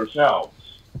blame but ourselves.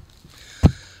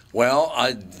 Well,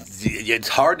 it's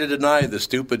hard to deny the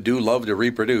stupid do love to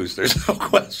reproduce. There's no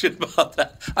question about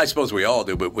that. I suppose we all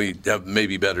do, but we have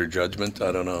maybe better judgment.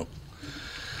 I don't know.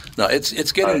 No,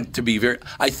 it's getting to be very.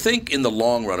 I think in the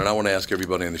long run, and I want to ask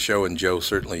everybody on the show, and Joe,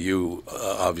 certainly you,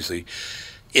 obviously,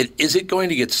 is it going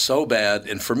to get so bad?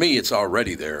 And for me, it's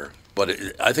already there, but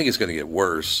I think it's going to get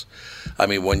worse. I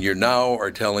mean, when you're now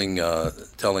are telling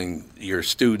your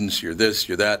students you're this,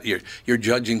 you're that, you're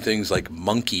judging things like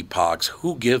monkeypox.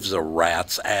 Who gives a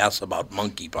rat's ass about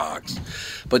monkeypox?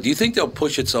 But do you think they'll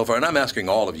push it so far? And I'm asking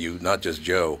all of you, not just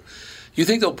Joe. Do you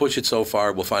think they'll push it so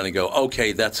far we'll finally go,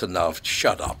 okay, that's enough,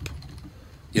 shut up?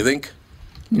 You think?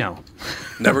 No.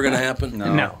 Never going to happen?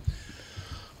 No.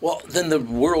 Well, then the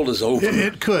world is over.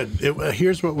 It could.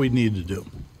 Here's what we need to do.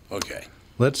 Okay.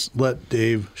 Let's let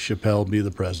Dave Chappelle be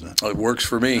the president. It works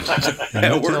for me. And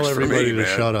It we'll works tell for everybody me, to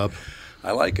man. shut up.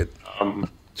 I like it.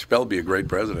 Chappelle would be a great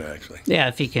president, actually. Yeah,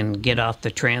 if he can get off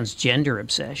the transgender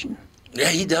obsession. Yeah,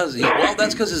 he does. Well,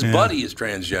 that's because his buddy is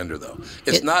transgender, though.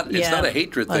 It's not a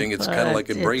hatred thing. It's kind of like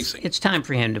embracing. It's time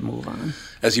for him to move on.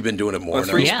 Has he been doing it more Well,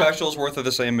 now? 3 specials worth of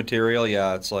the same material.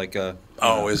 Yeah, it's like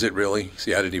Oh, is it really?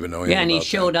 See, I didn't even know anything Yeah, and he about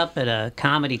showed up at a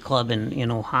comedy club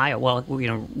in Ohio, well,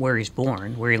 where he's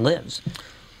born, where he lives,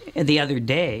 the other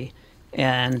day.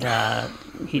 And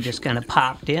he just kind of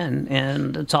popped in,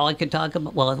 and that's all I could talk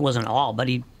about. Well, it wasn't all, but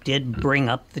he did bring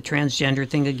up the transgender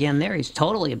thing again there. He's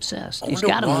totally obsessed. He's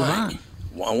got to move on.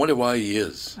 Well, I wonder why he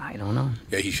is. I don't know.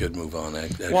 Yeah, he should move on.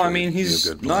 Actually, well, I mean, It'd be he's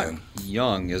a good not plan.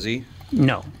 young, is he?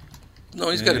 No. No,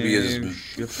 he's got to be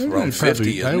around 50.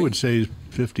 Probably, isn't I he? would say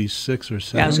 56 or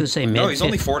 7. Yeah, I was going to say mid. No, he's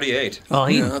only 48. Oh,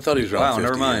 Yeah, I thought he was around Wow, 50.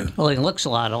 never mind. Well, he looks a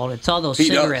lot older. It's all those He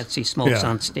does. cigarettes he smokes Yeah.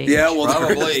 on stage. Yeah, well, there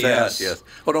Probably, is that, yes.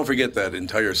 Oh, don't forget that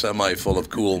entire semi full of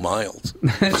Cool Miles.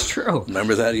 That's true.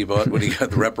 Remember that he bought when he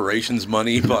got the reparations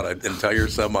money? He bought an entire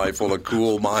semi full of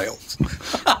Cool Miles.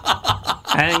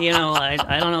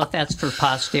 I don't know if that's for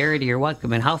posterity or what. I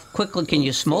mean, how quickly can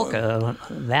you smoke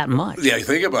that much? Yeah,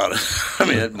 think about it. I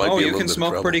mean, it might be a you little can bit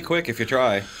smoke trouble. pretty quick if you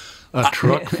try. A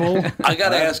truck full? I got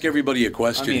to ask everybody a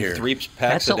question I mean, here. 3 packs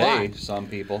That's a a day. lot. Some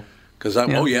people. Because I'm,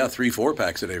 3-4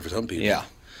 packs a day for some people. Yeah.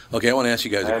 Okay, I want to ask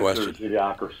you guys a That's question.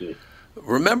 idiocracy.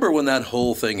 Remember when that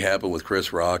whole thing happened with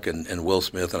Chris Rock and Will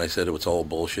Smith, and I said it was all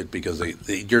bullshit because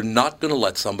you're not going to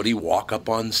let somebody walk up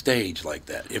on stage like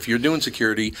that. If you're doing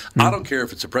security, I don't care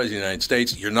if it's the President of the United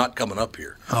States, you're not coming up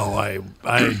here. Oh,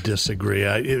 I disagree.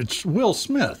 It's Will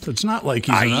Smith. It's not like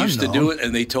he's I an used to unknown. do it,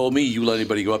 and they told me, you let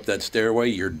anybody go up that stairway,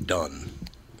 you're done.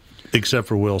 Except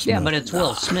for Will Smith. Yeah, but it's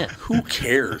Will Smith. Who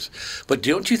cares? But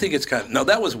don't you think it's kind of... No,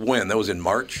 that was when? That was in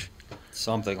March?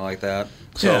 Something like that.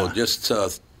 So Yeah. just...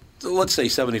 let's say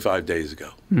 75 days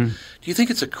ago. Do you think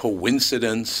it's a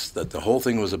coincidence that the whole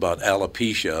thing was about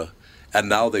alopecia and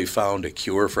now they found a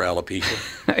cure for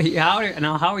alopecia?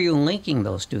 How are you linking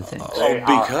those two things? They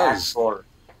are actors.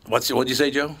 What'd you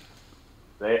say, Joe?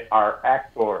 They are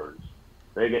actors.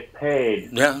 They get paid.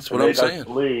 Yeah, that's what and I'm saying. They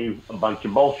believe a bunch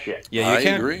of bullshit. Yeah, you I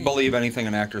can't agree. believe anything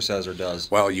an actor says or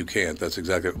does. Well, you can't. That's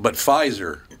exactly... But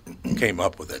Pfizer came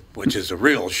up with it, which is a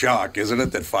real shock, isn't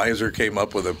it, that Pfizer came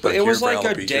up with a But it cure was for like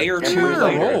a alopecia? day or two They're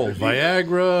later. old.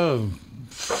 Viagra,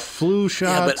 flu shots.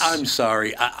 Yeah, but I'm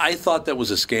sorry. I thought that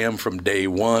was a scam from day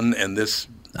one, and this...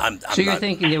 I'm So you're not,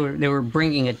 thinking they were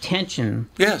bringing attention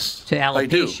Yes, to I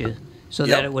do. alopecia so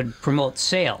Yep. that it would promote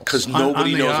sales? Because on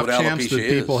nobody the knows off what chance alopecia that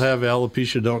is. people have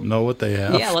alopecia don't know what they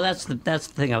have. Yeah, well, that's the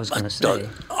thing I was going to say.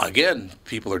 Again,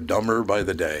 people are dumber by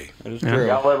the day. That is true.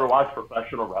 Y'all ever watch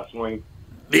professional wrestling?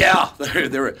 Yeah,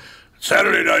 they're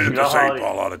Saturday night at You the know St. how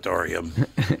Paul Auditorium.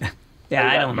 Yeah,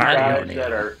 I They don't got know.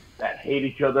 guys that hate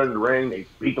each other in the ring. They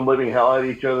beat the living hell out of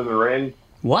each other in the ring.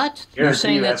 What? You're Guarantee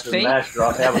saying you that's after the fake? match, they're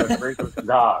off having a drink with the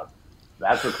dog.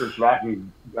 That's what Chris Rock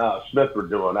and Smith were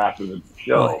doing after the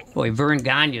show. Boy, Vern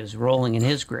Gagne's rolling in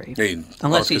his grave. Unless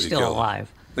well, he's 'cause he still killed him.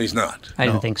 alive. He's not. I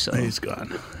didn't think so. He's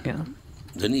gone. Yeah.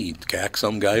 Didn't he cack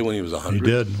some guy when he was 100?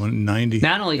 He did, when 90.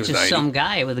 Not only He was just 90. some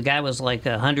guy, but the guy was like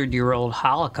a 100-year-old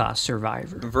Holocaust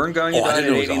survivor. Vern Gagne Oh, I died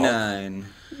in didn't know it was 89.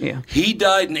 Yeah. He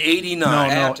died in 89.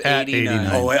 No, At at 89. 89.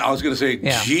 Oh, I was going to say,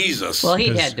 Yeah. Jesus. Well, he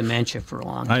Because had dementia for a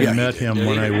long I time. Yeah, he met did. him Yeah,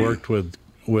 when he I did. worked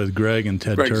with Greg and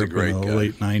Ted Greg's a Turp great in the guy.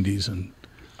 late 90s, and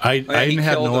I he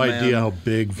had killed no a man. idea how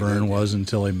big Vern was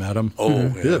until I met him. Oh,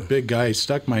 He's a big guy. He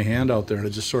stuck my hand out there and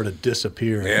it just sort of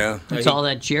disappeared. Yeah. It's all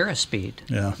that Jarrah speed.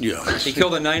 Yeah. Yeah. He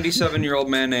killed a 97-year-old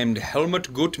man named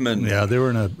Helmut Gutmann. Yeah, they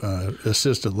were in a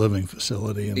assisted living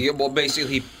facility. And Well,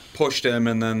 basically, he pushed him,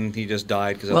 and then he just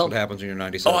died because that's Well- what happens when you're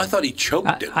 97. Oh, I thought he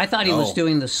choked him. I thought he was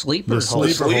doing the sleeper. the hold.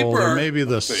 sleeper hold, or sleeper. maybe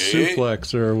the See?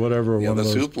 suplex or whatever. Yeah, one the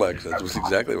of those. suplex. That was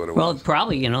exactly what it Well, was.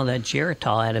 probably, that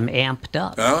Geritol had him amped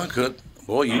up. Oh, good.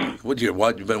 Boy,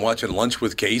 you've been watching Lunch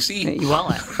with Casey?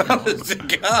 Well,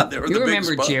 God, they were You the big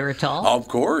remember spot. Geritol? Of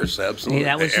course, absolutely.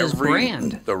 That was his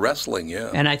brand. The wrestling,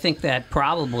 yeah. and I think that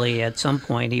probably at some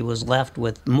point he was left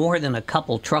with more than a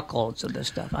couple truckloads of this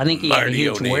stuff. I think he had a Marty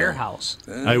huge O'Neill. warehouse.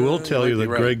 I will tell you might that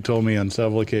be right. Greg told me on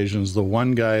several occasions the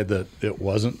one guy that it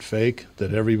wasn't fake,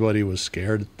 that everybody was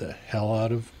scared the hell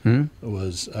out of,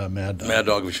 was Mad Dog. Mad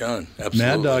Dog Vachon, absolutely.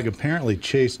 Mad Dog apparently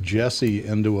chased Jesse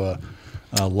into a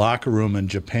locker room in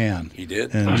Japan. He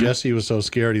did? And Jesse was so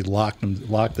scared he locked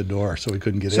the door so he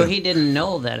couldn't get So in. he didn't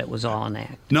know that it was all an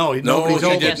act. No, nobody he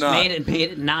told He did him. just not. made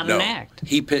it not No. an act.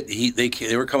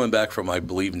 They were coming back from, I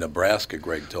believe, Nebraska,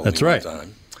 Greg told That's me right. one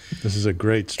time. This is a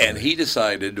great story. And he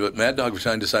decided, Mad Dog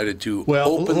Vachon decided to Well,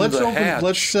 open let's the hatch.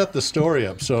 let's set the story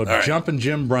up. So, right. Jumpin'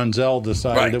 Jim Brunzell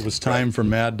decided Right, it was time right. for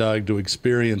Mad Dog to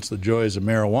experience the joys of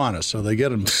marijuana. So they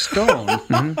get him stoned.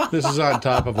 This is on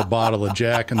top of a bottle of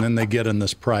Jack, and then they get in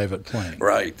this private plane.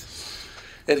 Right.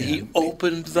 And he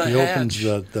opened the He hatch. opens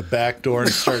the back door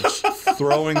and starts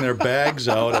throwing their bags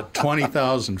out at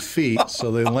 20,000 feet.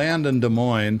 So they land in Des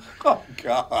Moines. Oh,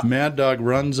 God. Mad Dog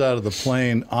runs out of the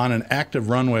plane on an active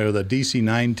runway with a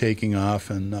DC-9 taking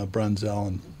off, and Brunzell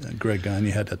and Greg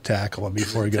Gagne had to tackle him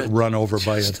before he got run over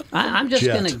by a I'm just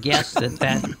jet. going to guess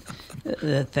that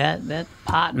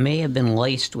pot may have been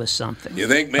laced with something. You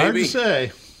think Hard maybe? to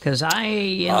say. Because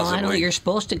I know Possibly. you're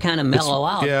supposed to kind of mellow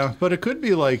out. Yeah, but it could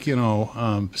be like,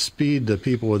 speed to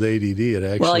people with ADD. It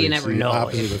actually Well, you it's never the know.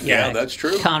 opposite effect. Yeah, that's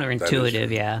true. Counterintuitive, That is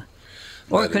true. yeah.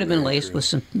 Or That it could is have been very laced true. with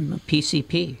some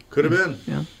PCP. Could have been.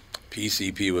 Yeah.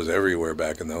 PCP was everywhere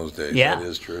back in those days. Yeah. That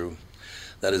is true.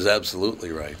 That is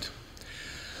absolutely right.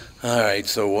 All right,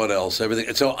 so what else?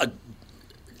 Everything. So,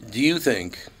 do you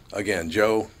think, again,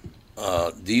 Joe,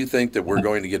 do you think that we're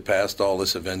going to get past all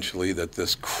this eventually, that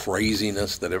this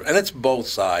craziness, and it's both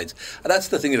sides. That's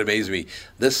the thing that amazes me.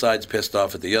 This side's pissed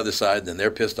off at the other side, then they're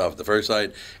pissed off at the first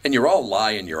side, and you're all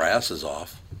lying your asses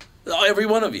off. Every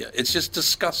one of you. It's just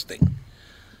disgusting.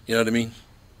 You know what I mean?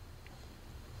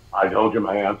 I told you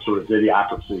my answer is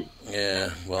Idiocracy.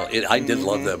 Yeah, well, I did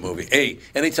love that movie. Hey,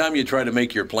 anytime you try to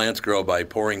make your plants grow by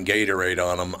pouring Gatorade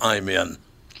on them, I'm in.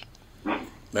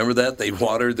 Remember that? They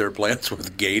watered their plants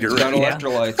with Gatorade. Got Yeah.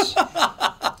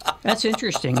 electrolytes. That's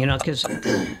interesting,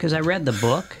 because I read the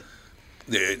book.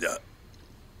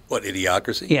 What,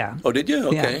 Idiocracy? Yeah. Oh, did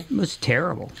you? Yeah, Okay. it was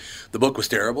terrible. The book was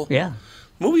terrible? Yeah,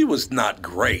 Movie was not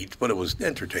great, but it was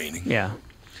entertaining. yeah.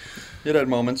 It had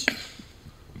moments.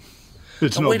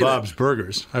 It's Oh, no wait a Bob's minute.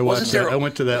 Burgers. I Wasn't watched there that. a- I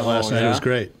went to that last night. It yeah? was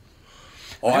great.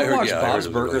 Oh, I haven't heard, watched yeah, I heard Bob's it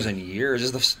was Burgers really- in years.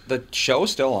 Is the show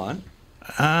still on?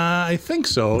 I think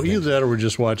so. Either that or we're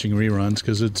just watching reruns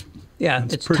because it's Yeah,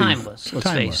 it's pretty timeless, let's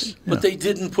timeless. face it. But they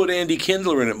didn't put Andy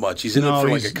Kindler in it much. He's in it for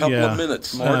like a couple of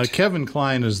minutes. Kevin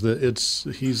Kline is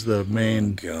he's the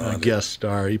main guest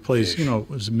star. He plays,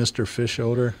 was Mr. Fish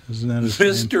Odor, isn't that his name?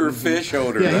 Mr. Fish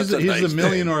Odor. Yeah, That's he's a nice the name.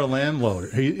 millionaire landlord.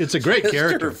 It's a great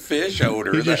character. Mr. Fish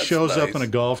Odor. He just That's shows up nice. in a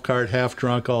golf cart, half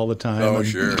drunk all the time. Oh, and-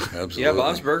 sure. Absolutely. Yeah,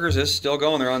 Bob's Burgers is still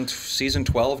going. They're on season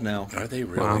 12 now. Are they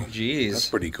really? Wow. Jeez. That's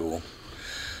pretty cool.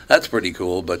 That's pretty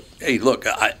cool. But hey, look,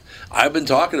 I've been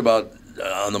talking about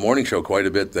on the morning show quite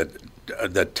a bit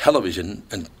that television,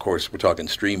 and of course we're talking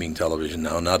streaming television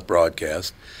now, not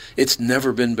broadcast. It's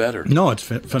never been better. No, it's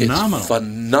phenomenal. It's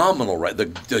phenomenal, right?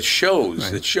 The shows,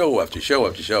 the show after show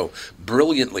after show,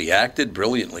 brilliantly acted,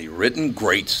 brilliantly written,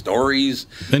 great stories.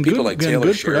 And People good, like and Taylor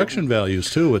good Sheridan. production values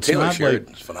too. It's Taylor not Sheridan's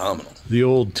like phenomenal. the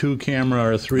old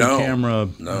 2-camera or 3-camera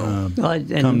No. Well,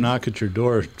 and come knock at your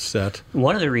door set.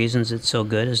 one of the reasons it's so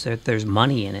good is that there's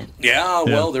money in it. Yeah,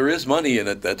 well, there is money in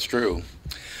it. That's true.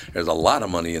 There's a lot of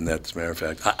money in that, as a matter of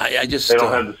fact. I just They don't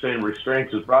have the same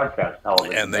restraints as broadcast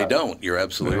television. and they don't. You're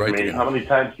absolutely right. I mean, They how don't. many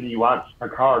times can you watch a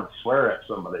card swear at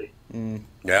somebody?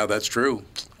 Yeah, that's true.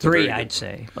 It's a 3, very I'd good-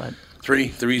 say, but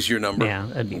Three's your number. yeah,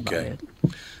 that'd be about Okay.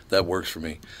 it. That works for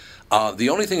me. The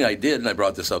only thing I did, and I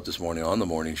brought this up this morning on the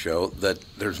morning show, that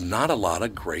there's not a lot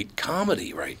of great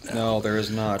comedy right now. No, there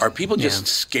is not. Are people just Yeah.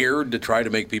 scared to try to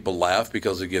make people laugh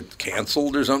because they get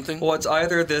canceled or something? Well, it's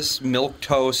either this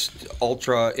milquetoast,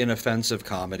 ultra inoffensive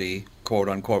comedy, quote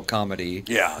unquote comedy.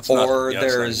 Yeah, it's or not, yeah, it's not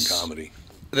there's even comedy.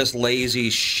 this lazy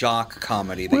shock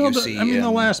comedy that you see. I mean,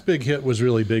 the last big hit was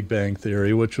really Big Bang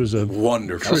Theory, which was a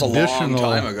wonderful, traditional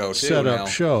long time ago, too, setup now.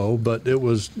 show, but it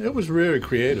was very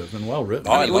creative and well written.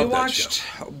 Oh, I love that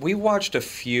show. We watched a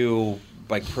few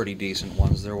like pretty decent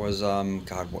ones. There was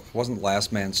it wasn't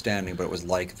Last Man Standing, but it was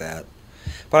like that.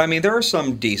 But I mean, there are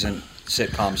some decent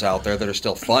sitcoms out there that are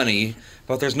still funny,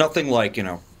 but there's nothing like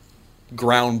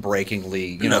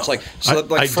groundbreakingly. It's like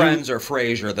Friends or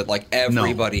Frasier that like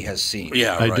everybody has seen.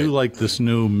 Yeah, I do like this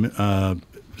new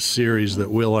series that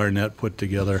Will Arnett put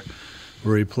together,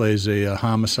 where he plays a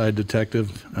homicide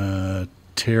detective,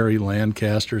 Terry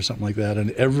Lancaster or something like that.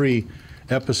 And every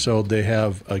episode they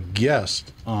have a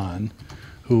guest on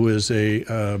who is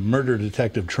a murder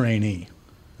detective trainee.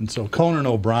 And so Conan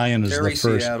O'Brien is Terry the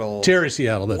first. Seattle. Terry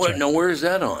Seattle, that's right. Now, where is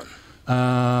that on?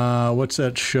 What's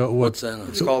that show? What's that on?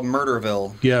 It's called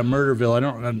Murderville. Yeah, Murderville.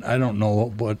 I don't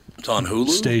know what It's on Hulu?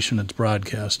 station it's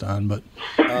broadcast on, but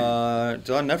It's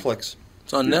on Netflix.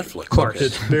 It's on Netflix. Of course. Okay.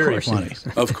 it's very Of course funny. it is.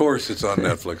 Of course, it's on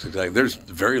Netflix. Exactly. There's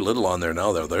very little on there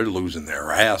now, though. They're losing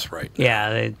their ass right now.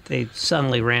 Yeah, they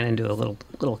suddenly ran into a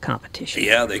little competition.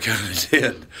 Yeah, they kind of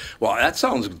did. Well, that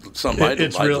sounds something I'd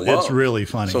It's love. really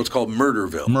funny. So it's called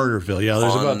Murderville. Murderville. Yeah,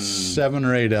 there's On- about 7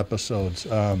 or 8 episodes.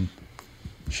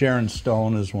 Sharon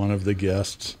Stone is one of the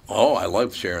guests. Oh, I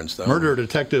love Sharon Stone. Murder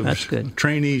detective That's good.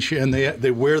 trainee, and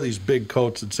they wear these big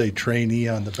coats that say trainee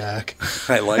on the back.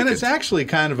 I like and it. it's actually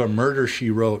kind of a Murder, She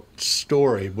Wrote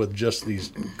story with just these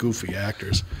goofy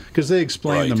actors, because they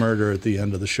explain the Right. murder at the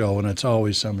end of the show, and it's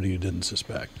always somebody you didn't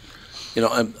suspect.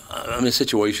 I'm in a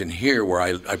situation here where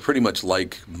I pretty much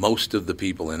like most of the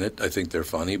people in it. I think they're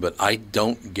funny, but I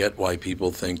don't get why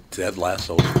people think Ted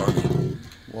Lasso is funny.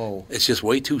 Whoa. It's just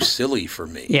way too silly for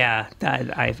me. Yeah,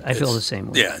 I feel the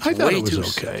same way. Yeah, it's I thought way it was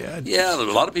too okay. Yeah, a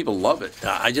lot of people love it.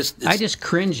 I just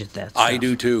cringe at that stuff. I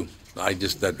do too.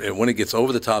 That when it gets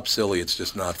over the top silly, it's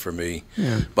just not for me.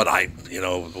 Yeah. But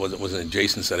wasn't it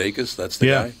Jason Sudeikis? That's the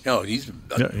Yeah. guy. No, he's a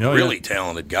Yeah, really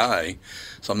talented guy.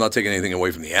 So I'm not taking anything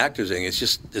away from the actors.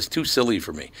 It's too silly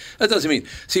for me. That doesn't mean.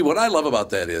 See, what I love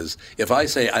about that is if I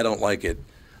say I don't like it,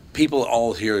 people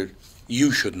all hear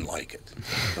you shouldn't like it.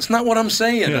 That's not what I'm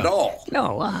saying at all.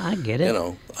 No, I get it.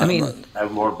 I mean,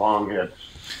 Have more bong hits.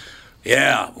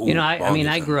 Yeah. Ooh,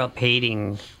 I grew up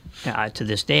hating. To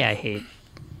this day, I hate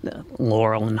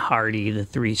Laurel and Hardy, the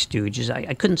Three Stooges.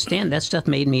 I couldn't stand that stuff.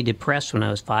 Made me depressed when I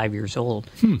was 5 years old,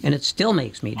 and it still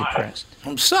makes me depressed.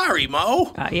 I'm sorry,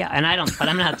 Mo. Yeah, and I don't. But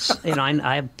I'm not.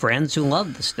 I have friends who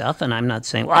love the stuff, and I'm not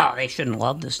saying, wow, they shouldn't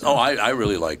love this stuff. Oh, I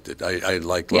really liked it. I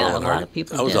liked Yeah, Laurel a and lot Hardy. of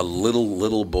people I was did. a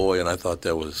little boy, and I thought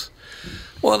that was.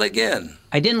 Well, again,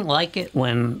 I didn't like it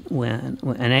when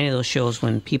in any of those shows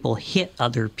when people hit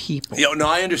other people. no,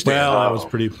 I understand. Well, I was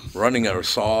pretty. Running a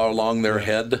saw along their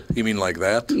head. You mean like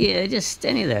that? Yeah, just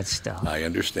any of that stuff. I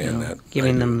understand that.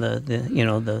 Giving I them do.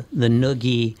 the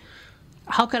noogie.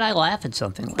 How could I laugh at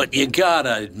something like But you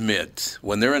gotta admit,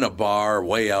 when they're in a bar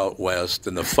way out west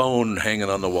and the phone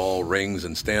hanging on the wall rings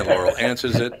and Stan Laurel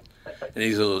answers it,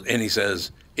 and he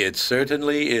says, "It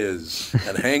certainly is,"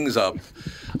 and hangs up.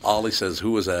 Ollie says,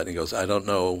 "Who was that?" And he goes, "I don't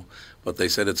know, but they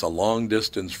said it's a long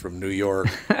distance from New York."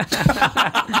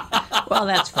 Well,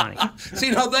 that's funny.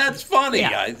 See, now that's funny.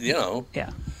 Yeah. Yeah.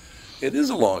 It is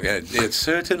a long. It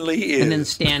certainly is. And then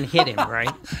Stan hit him, right?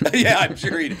 Yeah, I'm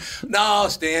sure he. No,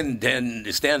 Stan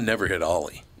never hit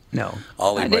Ollie. No.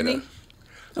 Ollie might Didn't have. he?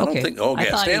 I don't Okay. think. Oh, I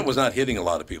yeah. thought Stan he- was not hitting a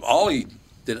lot of people.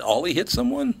 Did Ollie hit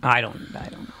someone? I don't know. I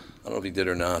don't know if he did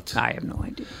or not. I have no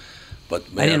idea. But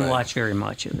I man, didn't watch very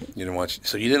much of it. You didn't watch.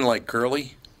 So you didn't like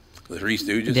Curly, the Three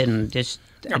Stooges?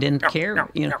 I didn't care.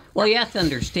 Well, you have to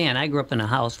understand. I grew up in a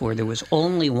house where there was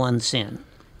only one sin,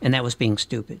 and that was being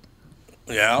stupid.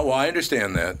 Yeah. Well, I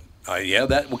understand that.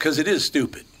 That because it is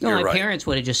stupid. No, You're my right. parents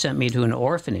would have just sent me to an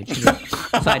orphanage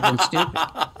if I'd been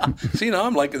stupid. See, now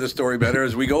I'm liking the story better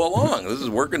as we go along. This is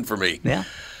working for me. Yeah.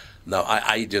 No,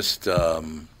 I just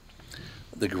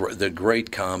the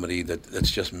great comedy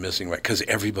that's just missing right because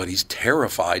everybody's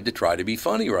terrified to try to be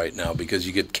funny right now because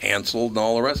you get canceled and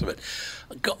all the rest of it.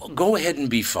 Go ahead and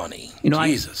be funny.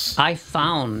 Jesus. I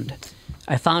found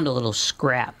a little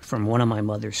scrap from one of my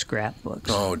mother's scrapbooks.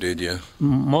 Oh, did you?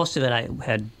 Most of it I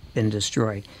had been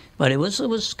destroyed, but it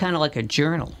was kind of like a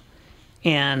journal,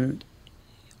 and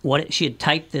she had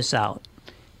typed this out,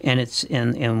 and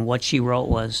and what she wrote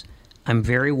was, "I'm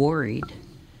very worried.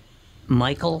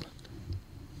 Michael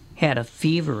had a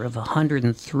fever of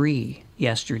 103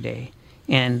 yesterday,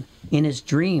 and in his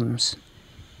dreams,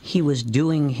 he was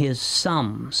doing his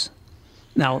sums."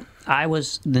 Now, I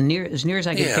was as near as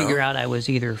I could figure out, I was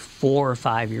either 4 or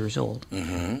 5 years old.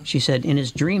 Mm-hmm. She said in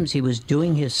his dreams he was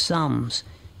doing his sums,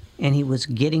 and he was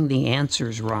getting the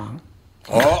answers wrong.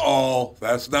 Uh-oh,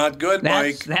 that's not good,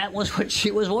 Mike. That was what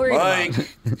she was worried about.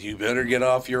 Mike, you better get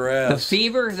off your ass. The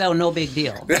fever, though, no big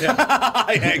deal.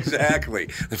 Exactly.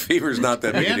 The fever's not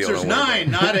that The big a deal. answer's don't worry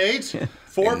 9, not 8.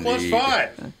 4 plus Indeed.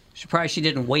 5. Surprised she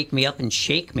didn't wake me up and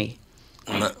shake me.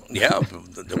 Yeah,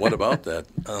 what about that?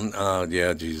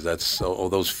 Yeah, geez, that's so.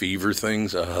 Those fever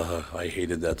things. I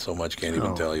hated that so much. Can't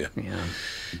even tell you. Yeah.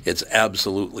 It's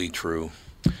absolutely true.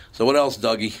 So what else,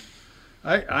 Dougie?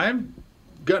 I'm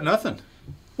got nothing.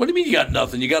 What do you mean you got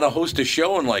nothing? You got to host a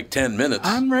show in like 10 minutes.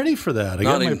 I'm ready for that. I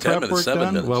Not got my even 10 prep minutes, work 7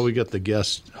 done. minutes. Well, we got the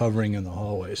guests hovering in the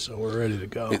hallway, so we're ready to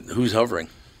go. Who's hovering?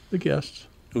 The guests.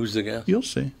 Who's the guest? You'll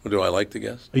see. Do I like the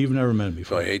guest? You've never met him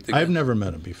before. Do I hate the I've guest? never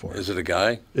met him before. Is it a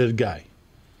guy? It's a guy.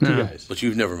 Two guys. But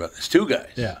you've never met. It's two guys.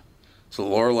 Yeah. So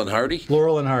Laurel and Hardy?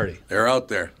 Laurel and Hardy. They're out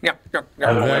there. Yeah.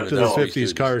 Back to the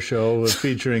 50s car show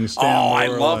featuring Stan I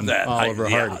Laurel love and that. Oliver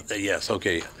Hardy. Yes,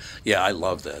 okay. Yeah, I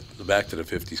love that. The Back to the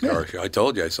 50s car show. I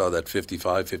told you I saw that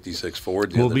 55, 56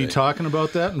 Ford the We'll other be day. talking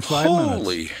about that in 5 minutes.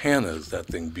 Holy Hannah, is that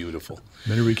thing beautiful.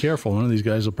 Better be careful. One of these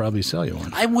guys will probably sell you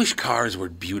one. I wish cars were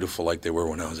beautiful like they were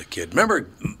when I was a kid. Remember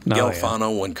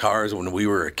Galfano when we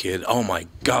were a kid? Oh, my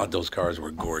God, those cars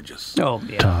were gorgeous. Oh,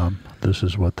 yeah. Tom, this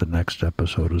is what the next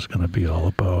episode is going to be all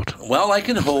about. Well, I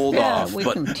can hold off, we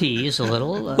but can tease a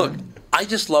little. look, I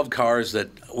just love cars that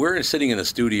we're sitting in a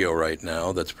studio right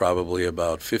now that's probably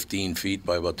about 15 feet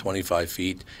by about 25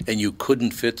 feet, and you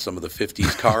couldn't fit some of the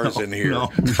 50s cars in here. No.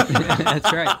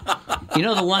 That's right. You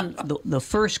know, the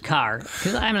first car,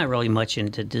 because I'm not really much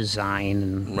into design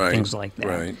and things like that.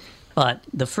 Right. But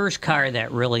the first car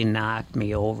that really knocked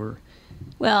me over,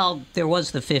 well, there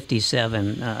was the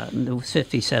 57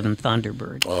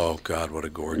 Thunderbird. Oh God, what a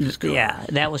gorgeous car! Yeah,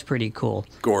 that was pretty cool.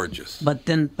 Gorgeous. But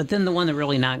then the one that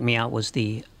really knocked me out was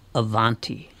the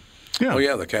Avanti. Yeah. Oh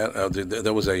yeah, the cat.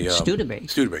 There was a Studebaker.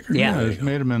 Studebaker. Yeah. They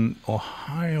made them in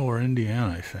Ohio or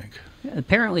Indiana, I think.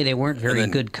 Apparently, they weren't very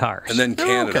good cars. And then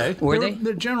Canada. Okay. Were they?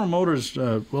 The General Motors,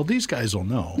 well, these guys will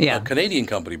know. Yeah. A Canadian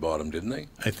company bought them, didn't they?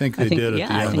 I think they did at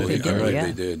the I end think of they the did, car. yeah.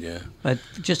 They did, yeah. But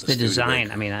just The the design,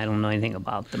 Studebaker. I mean, I don't know anything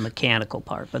about the mechanical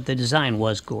part, but the design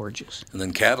was gorgeous. And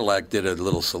then Cadillac did a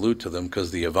little salute to them because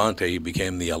the Avante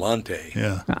became the Alante.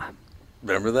 Yeah,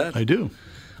 Remember that? I do.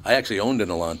 I actually owned an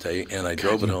Alante, and I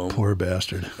drove it home. Poor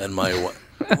bastard. And my well,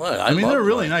 I mean, loved they're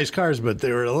really mine. nice cars, but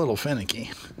they were a little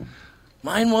finicky.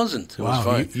 Mine wasn't. It was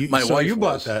fine. My so wife you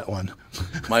bought was. that one.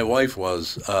 My wife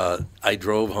was. I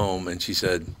drove home, and she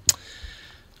said,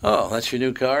 "Oh, that's your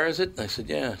new car, is it?" I said,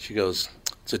 "Yeah." She goes,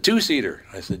 "It's a two-seater."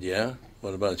 I said, "Yeah."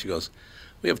 What about it? She goes,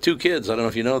 "We have two kids. I don't know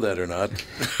if you know that or not."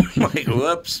 I'm like,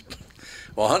 whoops.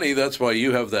 Well, honey, that's why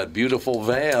you have that beautiful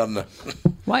van.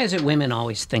 Why is it women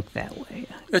always think that way?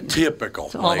 Typical.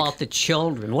 It's all about the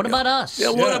children. What about us? Yeah,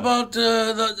 what about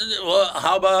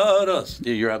how about us?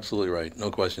 Yeah, you're absolutely right.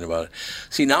 No question about it.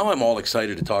 See, now I'm all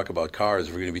excited to talk about cars.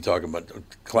 We're going to be talking about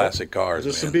classic cars.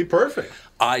 This man. would be perfect.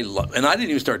 And I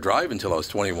didn't even start driving until I was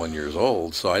 21 years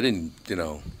old, so I didn't,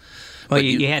 Well, but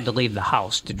you had to leave the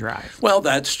house to drive. Well,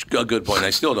 that's a good point. I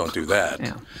still don't do that.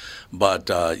 Yeah. But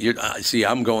see,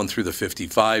 I'm going through the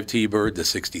 55 T-Bird, the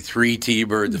 63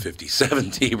 T-Bird, the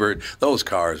 57 T-Bird. Those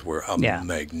cars were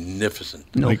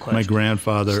magnificent. No my question.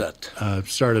 grandfather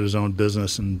started his own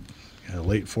business in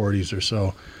late 40s or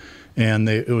so, and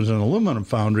it was an aluminum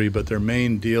foundry, but their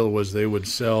main deal was they would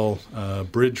sell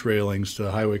bridge railings to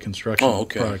highway construction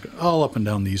product all up and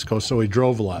down the East Coast. So he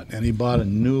drove a lot, and he bought a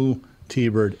new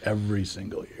T-Bird every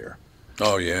single year.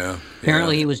 Oh, yeah.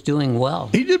 Apparently, he was doing well.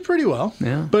 He did pretty well.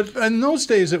 Yeah. But in those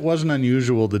days, it wasn't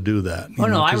unusual to do that. Oh,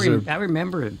 no, I 'cause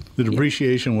remember it. the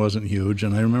depreciation wasn't huge,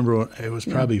 and I remember it was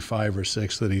probably 5 or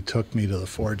 6 that he took me to the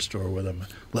Ford store with him,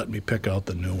 let me pick out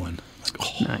the new one.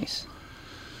 Nice.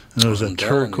 And it was a I'm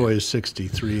telling you. turquoise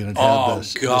 63, and it Oh, had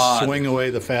the God. swing away,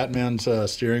 the fat man's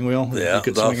steering wheel. Yeah, you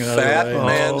could the swing it out fat of the way.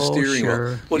 man Oh, steering sure.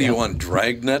 wheel. What do you want,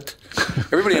 Dragnet?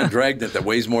 Everybody on Dragnet that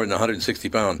weighs more than 160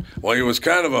 pounds. Well, he was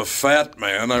kind of a fat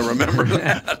man. I remember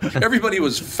that. Everybody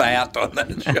was fat on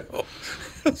that show,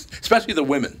 especially the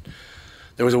women.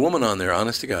 There was a woman on there,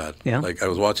 honest to God. Yeah. Like I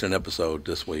was watching an episode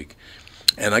this week.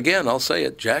 And again, I'll say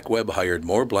it, Jack Webb hired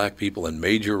more black people in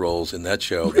major roles in that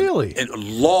show. Really? And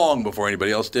long before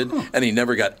anybody else did. And he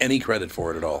never got any credit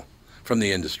for it at all from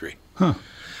the industry. Huh.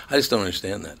 I just don't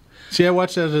understand that. See, I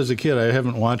watched that as a kid. I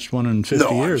haven't watched one in 50 No,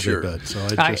 I'm years, sure. I bet. So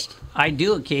I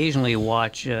do occasionally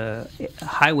watch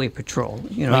Highway Patrol.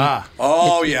 You know,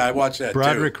 Oh, yeah, I watched that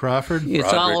Broderick too. Crawford. it's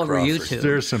Broderick all over Crawford. YouTube.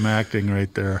 There's some acting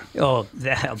right there. Oh,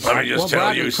 that. Let me just tell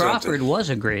Broderick you Crawford something. was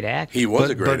a great actor. He was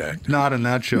but, a great but actor. not in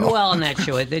that show. Well, in that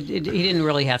show, he didn't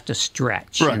really have to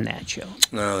stretch Right. in that show.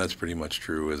 No, that's pretty much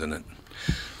true, isn't it?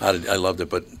 I loved it.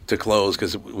 But to close,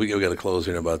 because we got to close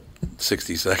here in about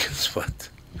 60 seconds. But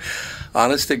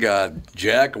honest to God,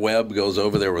 Jack Webb goes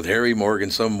over there with Harry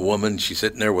Morgan, some woman. She's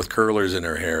sitting there with curlers in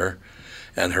her hair,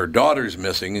 and her daughter's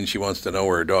missing, and she wants to know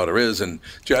where her daughter is. And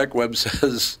Jack Webb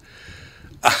says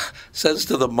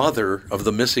to the mother of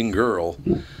the missing girl,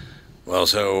 well,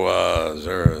 so is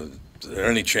there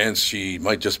any chance she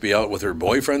might just be out with her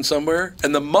boyfriend somewhere?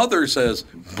 And the mother says,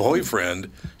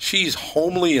 boyfriend? She's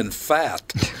homely and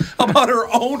fat. About her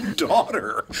own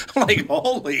daughter. Like,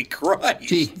 holy Christ.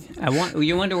 Gee,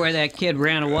 you wonder where that kid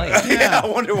ran away. Yeah, I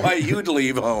wonder why you'd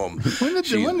leave home. When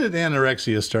did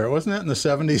anorexia start? Wasn't that in the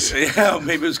 70s? Yeah,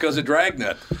 maybe it was because of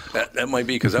Dragnet. That might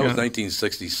be, because that was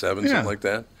 1967, something like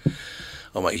that.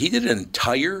 Oh my! He did an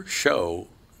entire show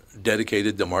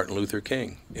dedicated to Martin Luther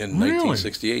King in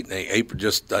 1968. April,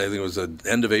 I think it was the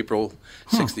end of April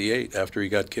 '68 after he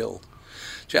got killed.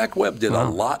 Jack Webb did a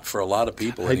lot for a lot of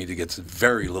people, and he gets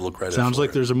very little credit. Sounds for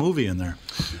like it. there's a movie in there.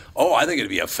 Oh, I think it'd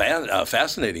be a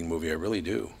fascinating movie. I really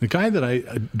do. The guy that I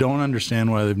don't understand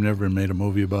why they've never made a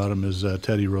movie about him is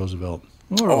Teddy Roosevelt.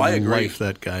 What a I agree. life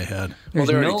that guy had.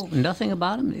 There's nothing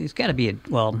about him. He's got to be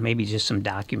maybe just some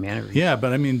documentary. Yeah,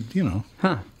 but I mean,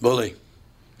 Bully.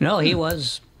 No, he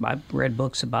was. I've read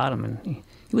books about him, and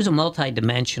he was a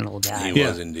multi-dimensional guy. He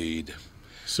was indeed.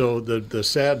 So the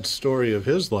sad story of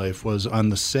his life was on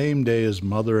the same day his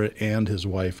mother and his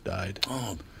wife died.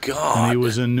 Oh, God. And he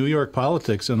was in New York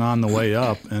politics and on the way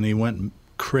up, and he went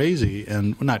crazy,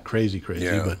 and not crazy,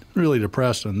 but really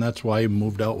depressed, and that's why he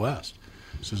moved out west.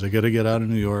 He says, I got to get out of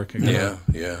New York. I got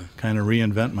to kind of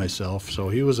reinvent myself. So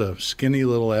he was a skinny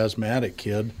little asthmatic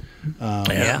kid. He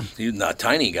was a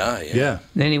tiny guy. Yeah.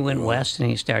 Then he went west and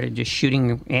he started just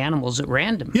shooting animals at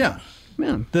random. Yeah.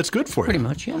 That's good for Pretty you.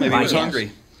 much, yeah. Maybe he was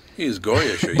hungry. He was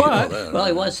Goyish. You But- know that. Well,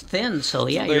 he was thin, so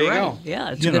yeah, there you're you right. go.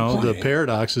 Yeah, it's a good point. The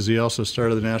paradox is he also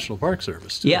started the National Park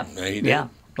Service. Too. Yeah, Yeah, he did. yeah.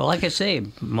 Well, like I say,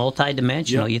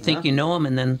 multi-dimensional. Yep. You think you know him,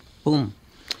 and then boom.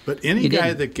 But any He guy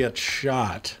didn't. that gets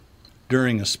shot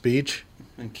during a speech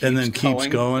and then keeps going.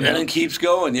 going, And then keeps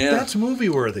going, that's movie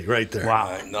worthy right there.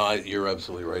 Wow. No, you're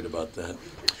absolutely right about that.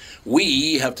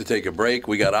 We have to take a break.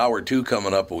 We got hour 2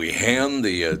 coming up. We hand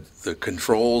the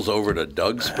controls over to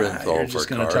Doug Sprinthal You're for just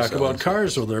going to car talk about sounds.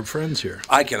 cars with our friends here.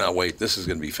 I cannot wait. This is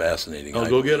going to be fascinating. I'll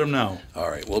go get them now.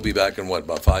 All right. We'll be back in,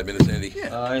 about 5 minutes, Andy?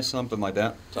 Something like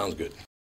that. Sounds good.